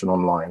conversation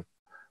online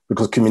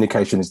because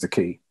communication is the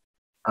key.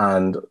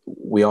 And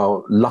we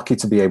are lucky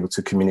to be able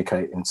to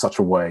communicate in such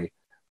a way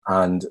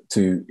and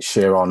to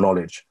share our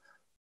knowledge.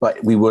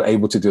 But we were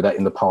able to do that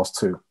in the past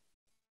too.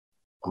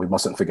 And we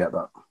mustn't forget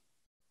that.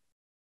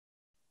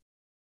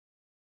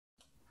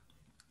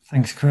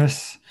 Thanks,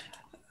 Chris.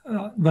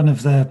 One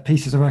of the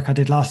pieces of work I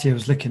did last year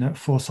was looking at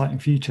foresight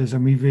and futures,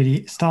 and we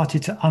really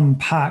started to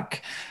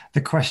unpack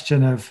the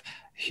question of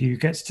who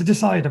gets to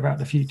decide about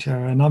the future.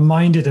 And I'm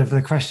minded of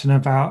the question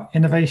about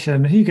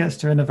innovation, who gets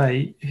to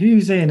innovate,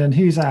 who's in and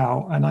who's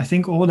out. And I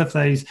think all of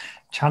those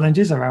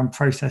challenges around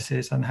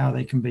processes and how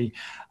they can be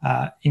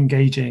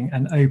engaging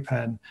and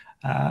open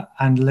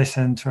and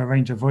listen to a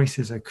range of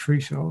voices are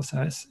crucial.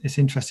 So it's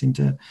interesting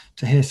to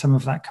hear some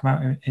of that come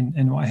out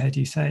in what I heard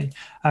you say.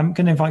 I'm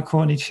going to invite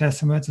Courtney to share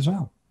some words as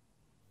well.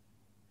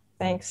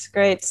 Thanks.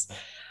 Great.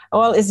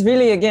 Well, it's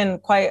really, again,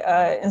 quite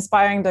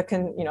inspiring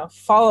to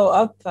follow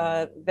up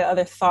the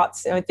other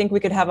thoughts. I think we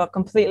could have a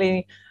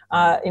completely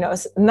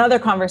another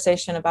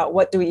conversation about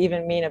what do we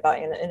even mean about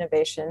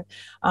innovation.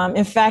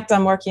 In fact,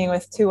 I'm working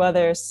with two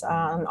others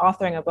on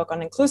authoring a book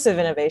on inclusive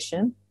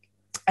innovation.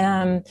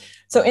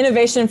 So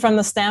innovation from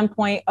the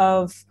standpoint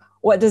of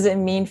what does it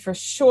mean? For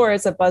sure,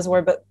 it's a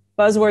buzzword, but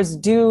buzzwords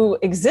do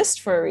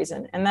exist for a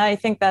reason. And I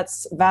think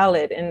that's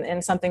valid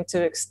and something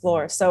to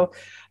explore. So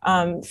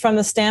from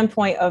the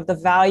standpoint of the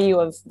value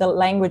of the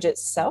language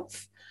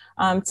itself,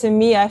 to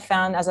me, I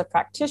found as a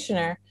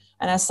practitioner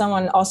and as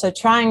someone also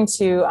trying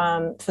to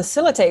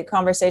facilitate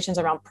conversations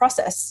around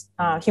process,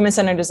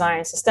 human-centered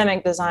design,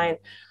 systemic design,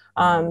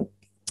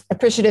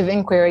 appreciative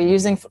inquiry,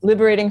 using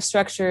liberating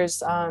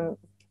structures,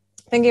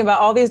 thinking about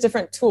all these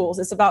different tools.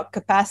 It's about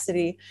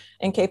capacity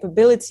and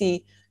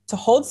capability to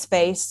hold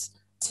space,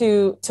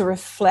 to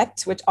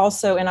reflect, which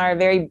also in our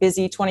very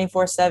busy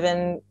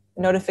 24/7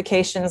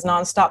 notifications,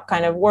 nonstop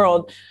kind of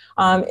world,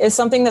 is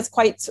something that's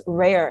quite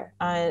rare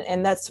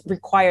and that's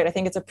required. I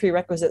think it's a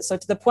prerequisite. So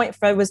to the point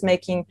Fred was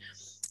making,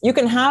 you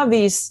can have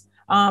these,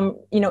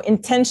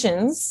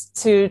 intentions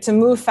to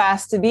move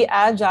fast, to be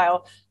agile,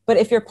 but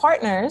if your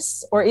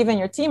partners or even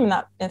your team,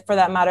 for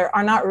that matter,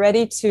 are not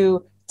ready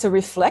to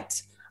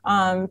reflect,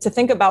 to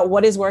think about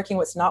what is working,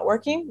 what's not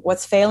working,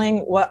 what's failing,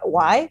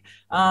 why,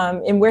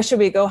 and where should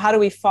we go? How do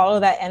we follow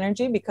that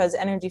energy? Because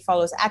energy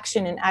follows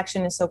action, and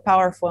action is so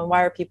powerful. And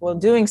why are people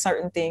doing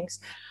certain things?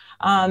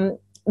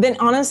 Then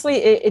honestly,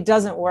 it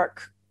doesn't work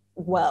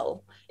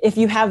well if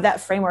you have that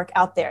framework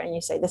out there and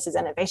you say, this is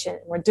innovation,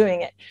 and we're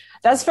doing it.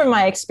 That's from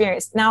my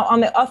experience. Now,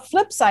 on the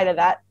flip side of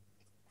that,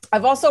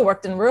 I've also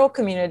worked in rural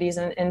communities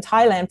in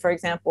Thailand, for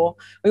example.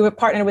 We were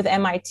partnered with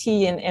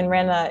MIT and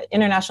ran an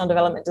International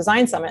Development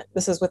Design Summit.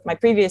 This is with my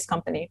previous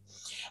company.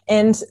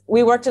 And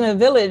we worked in a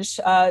village.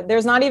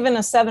 There's not even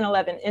a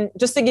 7-Eleven. And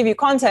just to give you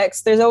context,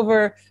 there's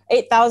over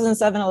 8,000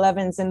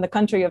 7-Elevens in the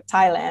country of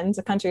Thailand,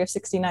 a country of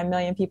 69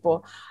 million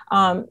people.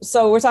 So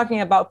we're talking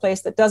about a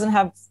place that doesn't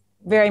have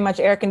very much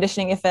air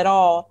conditioning, if at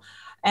all.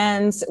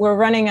 And we're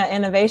running an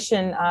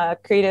innovation,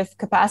 creative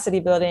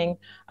capacity building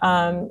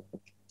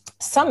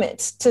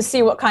summit to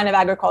see what kind of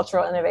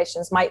agricultural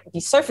innovations might be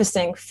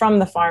surfacing from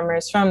the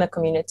farmers, from the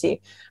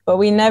community. But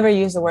we never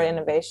use the word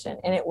innovation,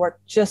 and it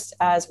worked just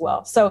as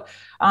well. So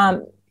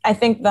I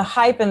think the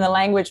hype and the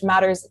language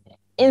matters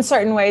in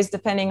certain ways,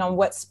 depending on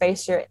what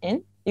space you're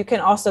in. You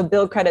can also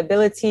build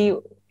credibility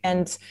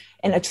and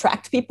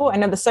attract people. I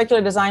know the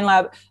Circular Design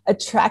Lab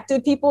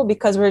attracted people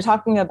because we're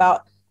talking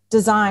about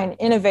design,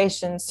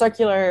 innovation,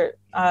 circular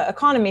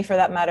economy for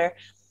that matter.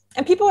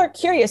 And people are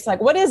curious,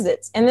 like, what is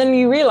it? And then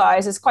you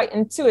realize it's quite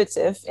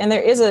intuitive and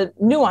there is a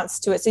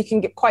nuance to it. So you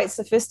can get quite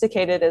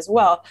sophisticated as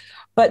well.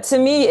 But to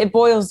me, it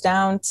boils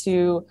down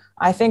to,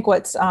 I think,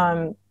 what's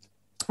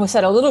was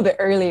said a little bit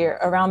earlier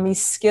around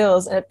these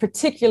skills, and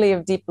particularly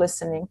of deep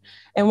listening.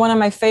 And one of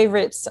my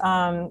favorites,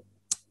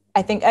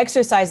 I think,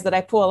 exercise that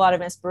I pull a lot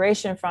of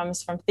inspiration from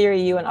is from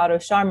Theory U and Otto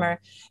Scharmer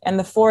and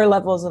the 4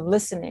 levels of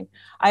listening.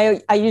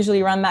 I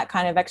usually run that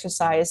kind of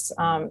exercise,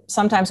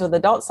 sometimes with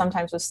adults,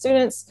 sometimes with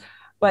students.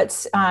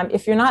 But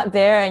if you're not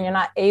there and you're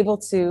not able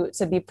to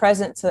be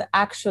present to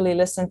actually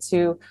listen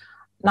to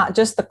not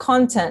just the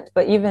content,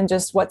 but even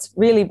just what's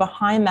really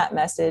behind that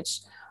message,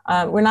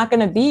 we're not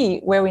going to be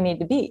where we need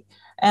to be.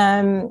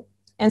 And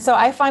so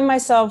I find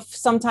myself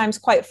sometimes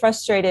quite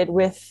frustrated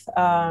with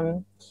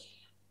the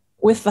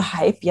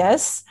hype,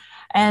 yes.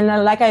 And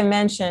like I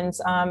mentioned,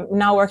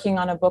 now working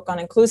on a book on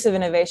inclusive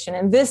innovation.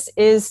 And this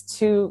is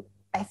to,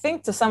 I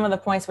think, to some of the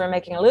points we were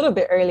making a little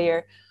bit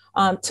earlier,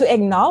 to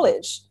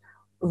acknowledge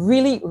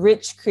really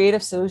rich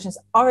creative solutions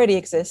already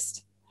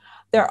exist.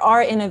 There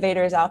are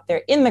innovators out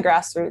there in the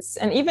grassroots,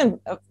 and even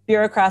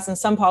bureaucrats and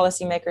some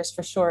policymakers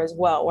for sure as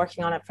well,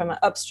 working on it from an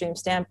upstream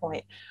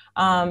standpoint.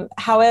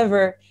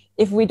 However,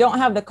 if we don't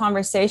have the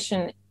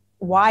conversation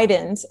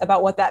widened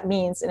about what that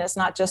means, and it's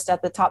not just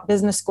at the top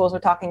business schools we're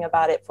talking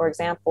about it, for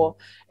example,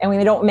 and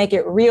we don't make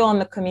it real in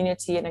the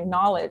community and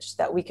acknowledge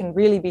that we can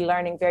really be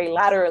learning very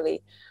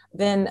laterally,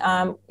 then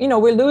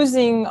we're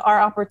losing our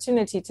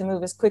opportunity to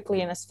move as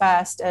quickly and as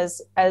fast as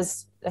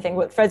I think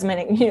what Fred's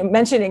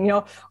mentioning.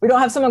 We don't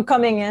have someone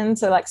coming in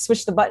to like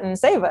switch the button and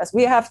save us.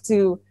 We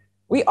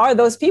are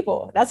those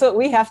people. That's what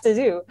we have to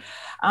do.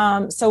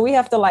 So we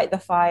have to light the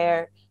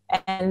fire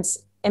and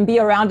be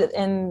around it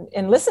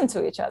and listen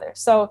to each other.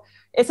 So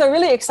it's a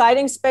really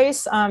exciting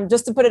space.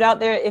 Just to put it out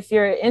there, if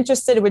you're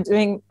interested, we're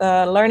doing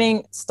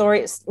learning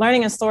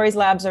and stories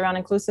labs around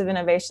inclusive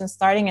innovation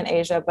starting in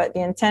Asia, but the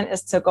intent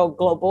is to go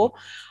global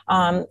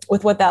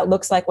with what that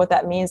looks like, what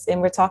that means.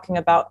 And we're talking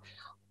about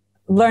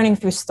learning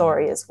through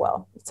story as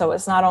well. So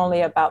it's not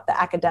only about the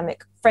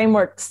academic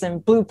frameworks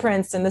and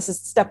blueprints, and this is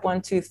step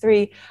 1, 2,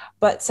 3,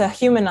 but to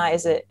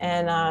humanize it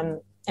and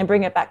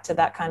bring it back to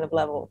that kind of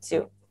level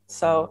too.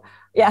 So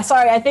yeah,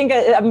 sorry, I think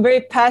I'm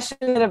very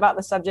passionate about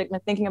the subject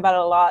and thinking about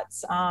it a lot,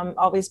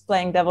 always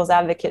playing devil's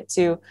advocate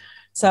too.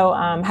 So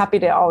I'm happy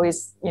to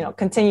always,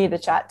 continue to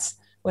chat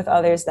with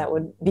others that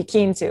would be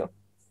keen to.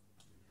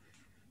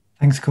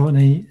 Thanks,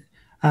 Courtney.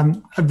 I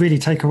really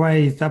take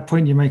away that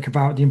point you make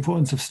about the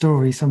importance of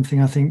story, something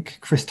I think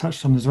Chris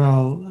touched on as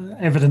well.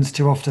 Evidence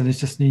too often is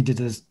just needed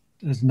as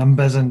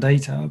numbers and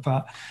data,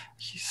 but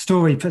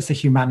story puts the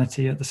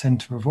humanity at the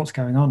center of what's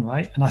going on,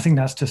 right? And I think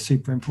that's just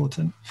super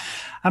important.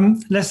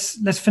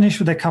 Let's finish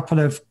with a couple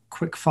of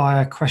quick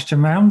fire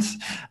question rounds.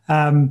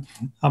 I'm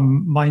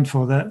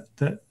mindful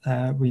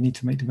that we need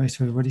to make the most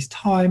of everybody's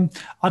time.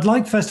 I'd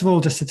like, first of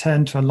all, just to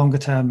turn to a longer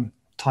term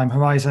time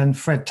horizon.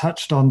 Fred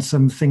touched on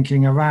some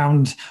thinking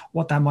around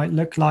what that might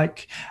look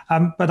like,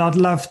 but I'd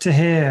love to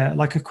hear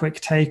like a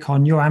quick take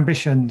on your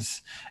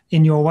ambitions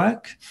in your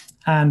work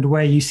and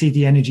where you see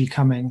the energy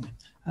coming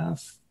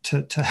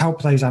to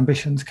help those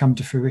ambitions come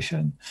to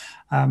fruition.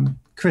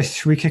 Chris,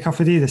 should we kick off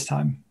with you this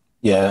time?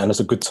 Yeah, and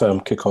it's a good term,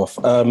 kick off.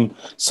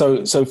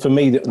 So for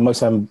me, the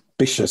most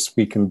ambitious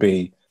we can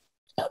be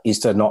is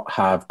to not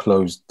have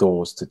closed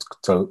doors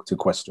to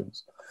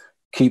questions.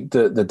 Keep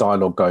the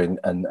dialogue going,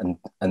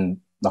 and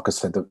like I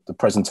said, the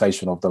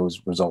presentation of those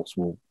results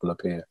will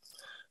appear.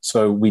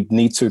 So we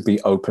need to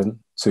be open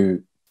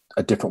to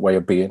a different way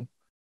of being.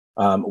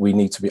 We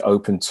need to be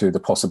open to the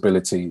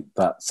possibility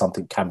that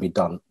something can be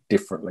done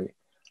differently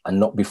and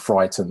not be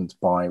frightened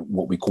by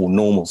what we call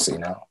normalcy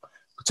now,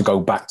 to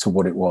go back to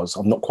what it was.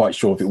 I'm not quite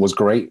sure if it was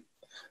great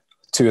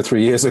 2 or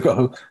 3 years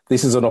ago.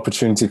 This is an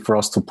opportunity for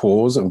us to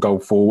pause and go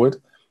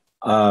forward.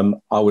 I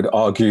would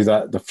argue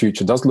that the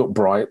future does look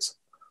bright,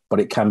 but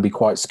it can be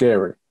quite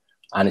scary.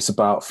 And it's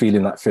about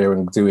feeling that fear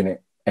and doing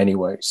it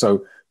anyway.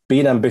 So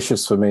being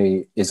ambitious for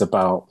me is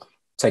about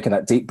taking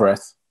that deep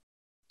breath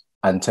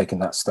and taking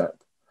that step.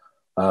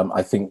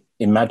 I think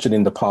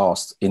imagining the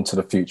past into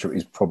the future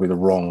is probably the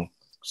wrong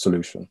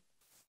solution.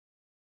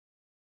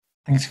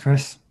 Thanks,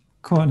 Chris.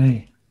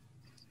 Courtney.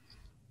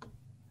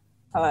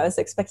 Oh, I was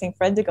expecting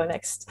Fred to go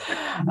next.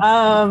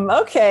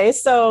 Okay,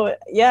 so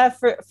yeah,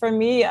 for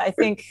me, I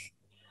think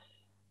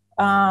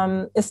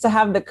is to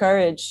have the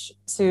courage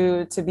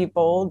to be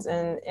bold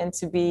and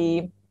to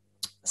be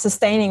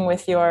sustaining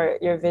with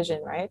your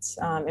vision, right?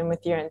 And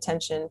with your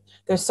intention.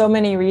 There's so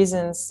many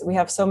reasons. We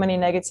have so many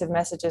negative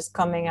messages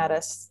coming at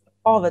us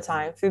all the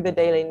time through the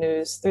daily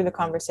news, through the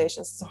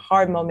conversations. It's a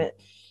hard moment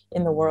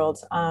in the world.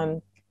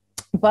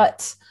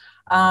 But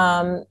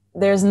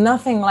there's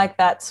nothing like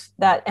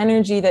that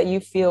energy that you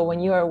feel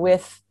when you are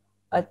with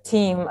a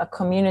team, a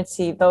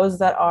community, those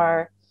that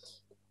are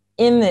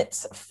in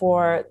it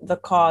for the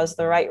cause,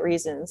 the right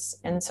reasons.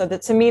 And so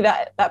that, to me,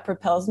 that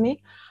propels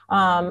me.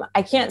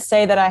 I can't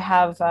say that I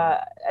have,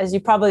 as you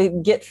probably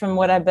get from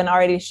what I've been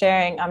already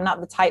sharing, I'm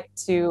not the type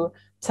to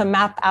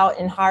map out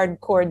in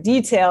hardcore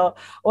detail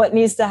what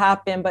needs to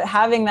happen, but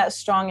having that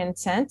strong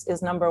intent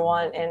is number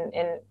one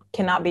and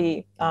cannot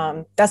be,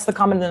 that's the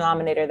common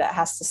denominator that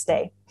has to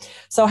stay.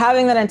 So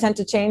having that intent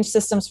to change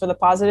systems for the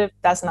positive,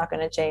 that's not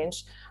going to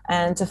change.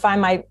 And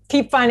to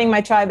keep finding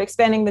my tribe,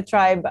 expanding the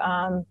tribe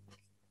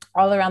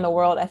all around the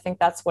world, I think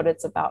that's what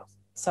it's about.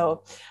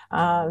 So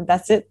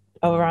that's it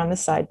over on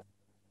this side.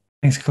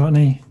 Thanks,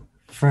 Courtney.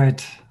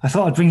 Fred, I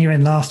thought I'd bring you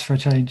in last for a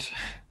change.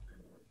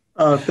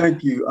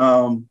 Thank you.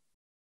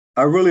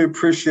 I really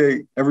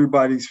appreciate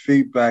everybody's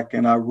feedback,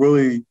 and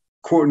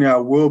Courtney, I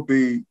will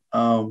be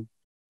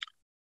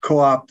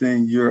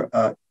co-opting your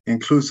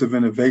inclusive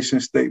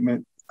innovation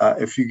statement.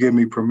 If you give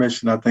me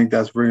permission, I think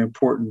that's very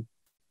important.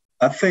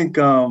 I think,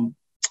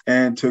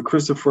 and to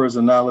Christopher's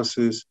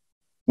analysis,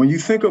 when you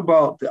think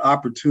about the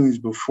opportunities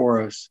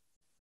before us,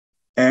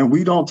 and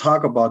we don't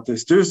talk about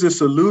this, there's this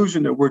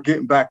illusion that we're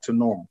getting back to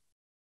normal.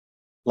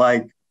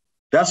 Like,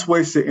 that's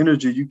wasted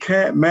energy. You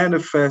can't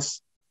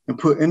manifest and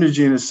put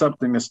energy into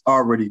something that's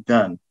already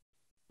done.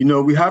 You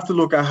know, we have to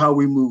look at how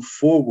we move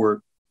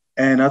forward.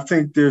 And I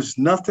think there's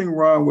nothing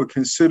wrong with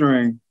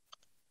considering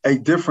a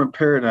different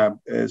paradigm.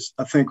 As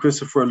I think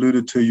Christopher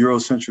alluded to,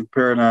 Eurocentric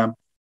paradigm,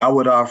 I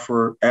would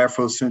offer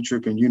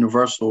Afrocentric and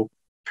universal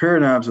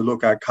paradigms that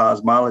look at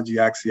cosmology,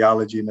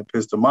 axiology, and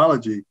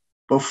epistemology.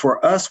 But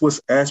for us,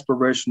 what's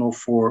aspirational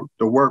for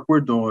the work we're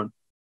doing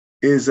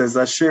is, as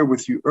I shared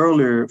with you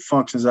earlier, it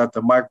functions at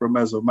the micro,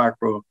 meso,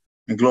 macro,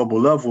 and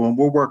global level. And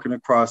we're working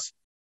across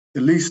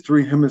at least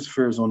 3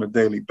 hemispheres on a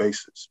daily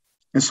basis.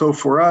 And so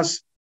for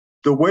us,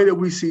 the way that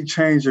we see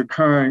change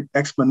occurring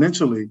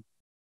exponentially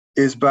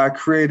is by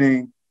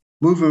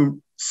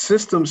moving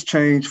systems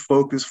change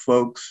focused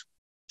folks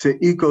to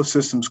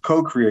ecosystems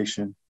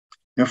co-creation.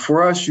 And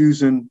for us,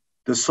 using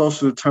the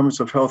social determinants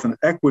of health and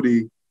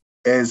equity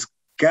as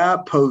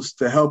guideposts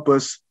to help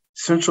us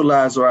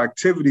centralize our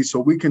activity so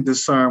we can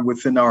discern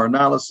within our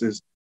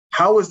analysis,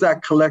 how is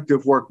that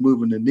collective work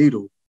moving the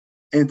needle?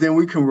 And then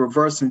we can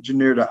reverse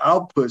engineer the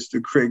outputs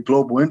to create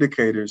global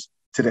indicators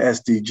to the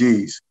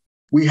SDGs.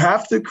 We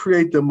have to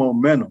create the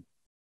momentum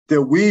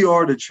that we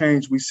are the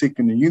change we seek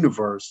in the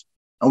universe.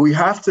 And we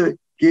have to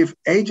give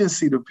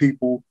agency to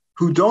people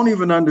who don't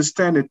even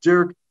understand that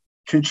they're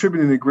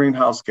contributing to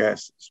greenhouse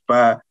gases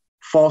by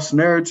false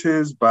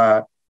narratives,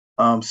 by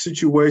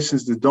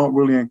situations that don't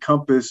really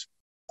encompass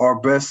our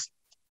best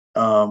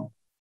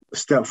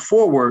step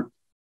forward.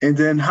 And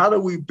then how do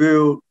we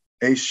build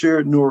a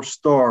shared North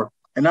Star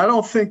And I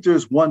don't think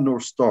there's one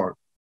North Star.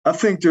 I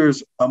think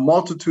there's a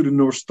multitude of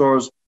North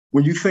Stars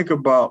when you think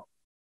about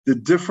the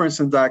difference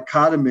in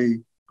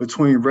dichotomy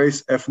between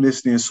race,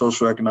 ethnicity, and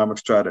social economic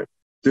strata.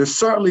 There's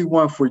certainly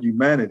one for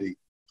humanity.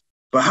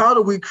 But how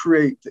do we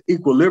create the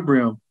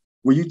equilibrium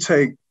where you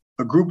take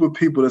a group of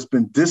people that's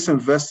been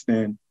disinvested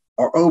in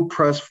or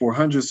oppressed for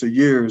hundreds of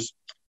years,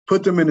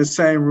 put them in the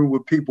same room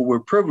with people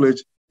with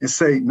privilege and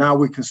say, now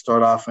we can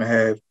start off and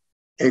have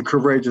a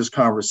courageous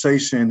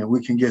conversation and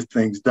we can get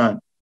things done.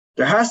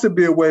 There has to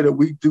be a way that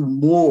we do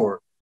more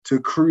to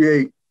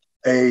create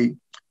a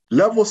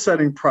level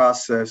setting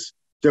process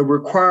that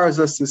requires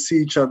us to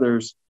see each other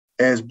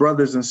as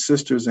brothers and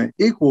sisters and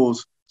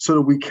equals so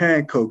that we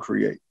can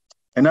co-create.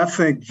 And I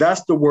think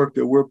that's the work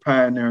that we're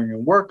pioneering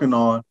and working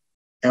on.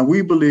 And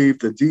we believe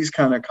that these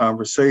kind of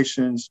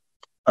conversations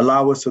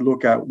allow us to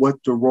look at what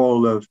the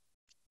role of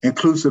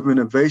inclusive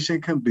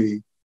innovation can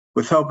be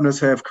with helping us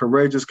have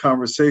courageous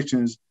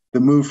conversations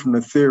that move from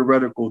the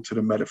theoretical to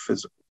the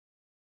metaphysical.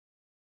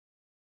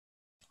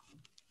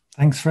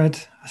 Thanks,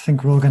 Fred. I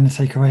think we're all going to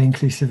take away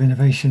inclusive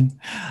innovation.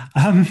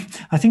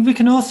 I think we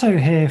can also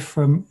hear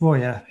from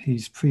Roya,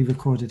 who's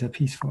pre-recorded a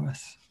piece for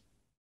us.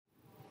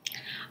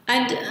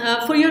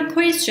 And for your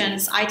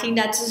questions, I think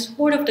that the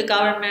support of the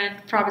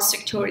government, private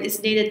sector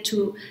is needed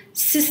to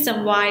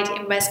system-wide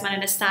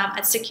investment in STEM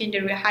and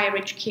secondary higher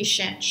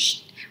education,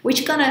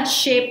 which gonna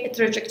shape a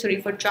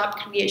trajectory for job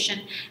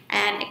creation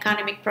and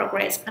economic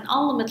progress. And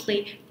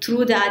ultimately,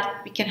 through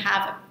that, we can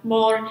have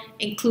more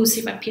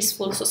inclusive and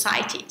peaceful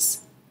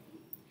societies.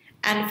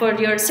 And for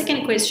your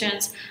second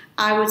questions,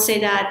 I would say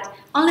that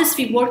unless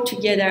we work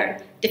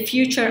together, the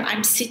future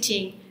I'm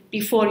sitting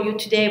before you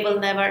today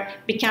will never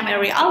become a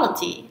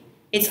reality.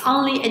 It's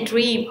only a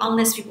dream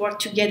unless we work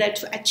together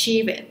to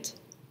achieve it.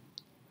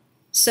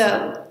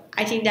 So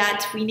I think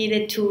that we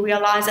needed to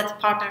realize that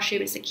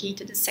partnership is the key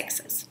to the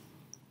success.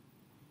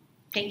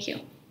 Thank you.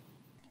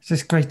 It's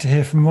just great to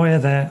hear from Roya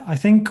there. I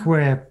think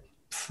we're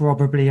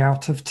probably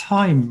out of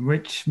time,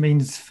 which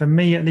means for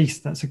me at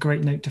least, that's a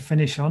great note to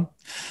finish on.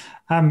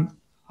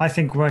 I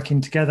think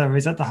working together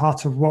is at the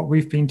heart of what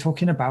we've been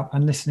talking about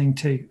and listening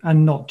to,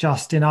 and not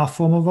just in our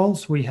formal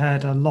roles. We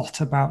heard a lot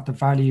about the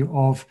value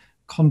of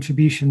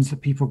contributions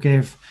that people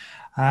give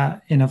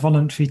in a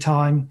voluntary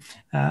time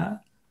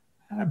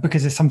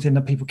because it's something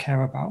that people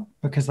care about,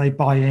 because they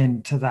buy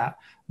into that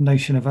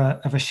notion of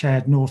a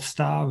shared North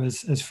Star,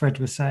 as Fred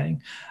was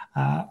saying,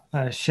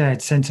 a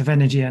shared sense of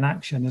energy and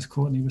action, as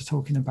Courtney was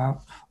talking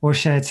about, or a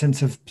shared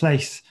sense of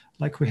place,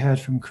 like we heard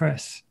from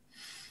Chris.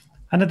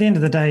 And at the end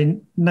of the day,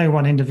 no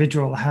one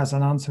individual has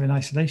an answer in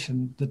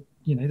isolation.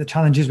 The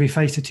challenges we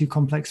face are too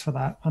complex for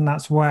that. And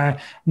that's where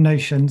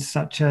notions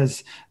such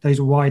as those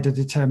wider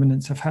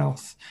determinants of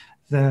health,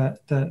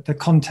 the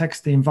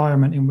context, the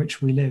environment in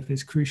which we live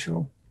is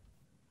crucial.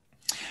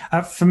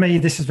 For me,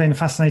 this has been a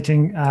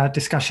fascinating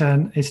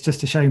discussion. It's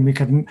just a shame we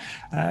couldn't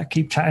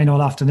keep chatting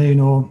all afternoon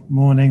or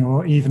morning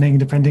or evening,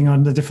 depending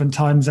on the different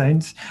time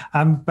zones.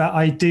 But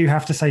I do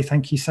have to say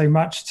thank you so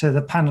much to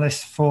the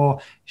panelists for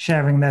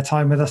sharing their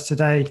time with us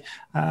today.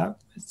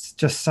 It's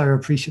just so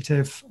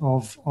appreciative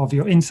of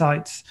your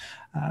insights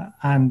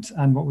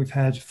and what we've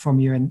heard from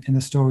you in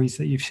the stories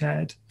that you've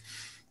shared.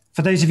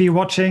 For those of you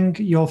watching,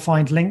 you'll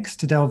find links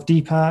to delve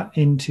deeper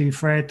into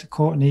Fred,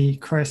 Courtney,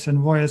 Chris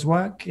and Roya's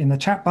work in the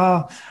chat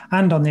bar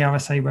and on the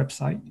RSA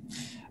website.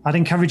 I'd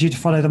encourage you to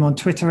follow them on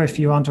Twitter if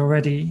you aren't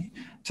already,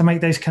 to make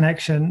those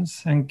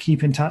connections and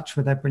keep in touch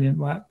with their brilliant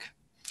work.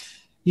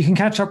 You can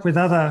catch up with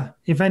other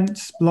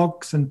events,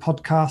 blogs and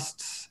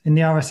podcasts in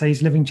the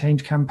RSA's Living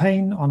Change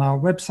campaign on our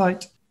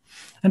website.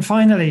 And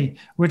finally,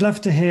 we'd love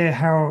to hear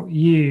how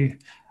you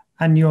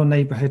and your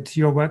neighbourhoods,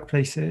 your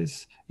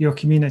workplaces, your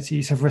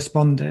communities have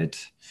responded.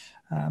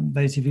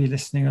 Those of you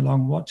listening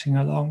along, watching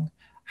along,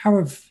 how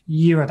have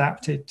you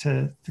adapted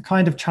to the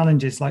kind of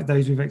challenges like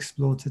those we've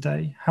explored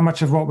today? How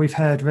much of what we've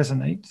heard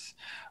resonates?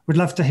 We'd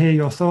love to hear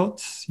your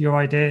thoughts, your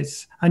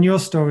ideas, and your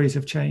stories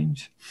of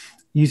change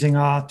using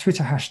our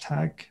Twitter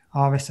hashtag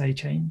RSA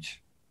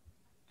Change.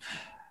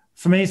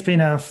 For me, it's been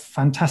a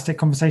fantastic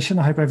conversation.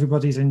 I hope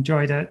everybody's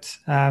enjoyed it.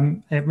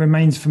 It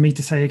remains for me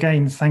to say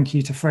again, thank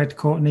you to Fred,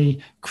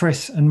 Courtney,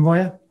 Chris, and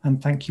Roya,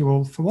 and thank you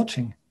all for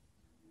watching.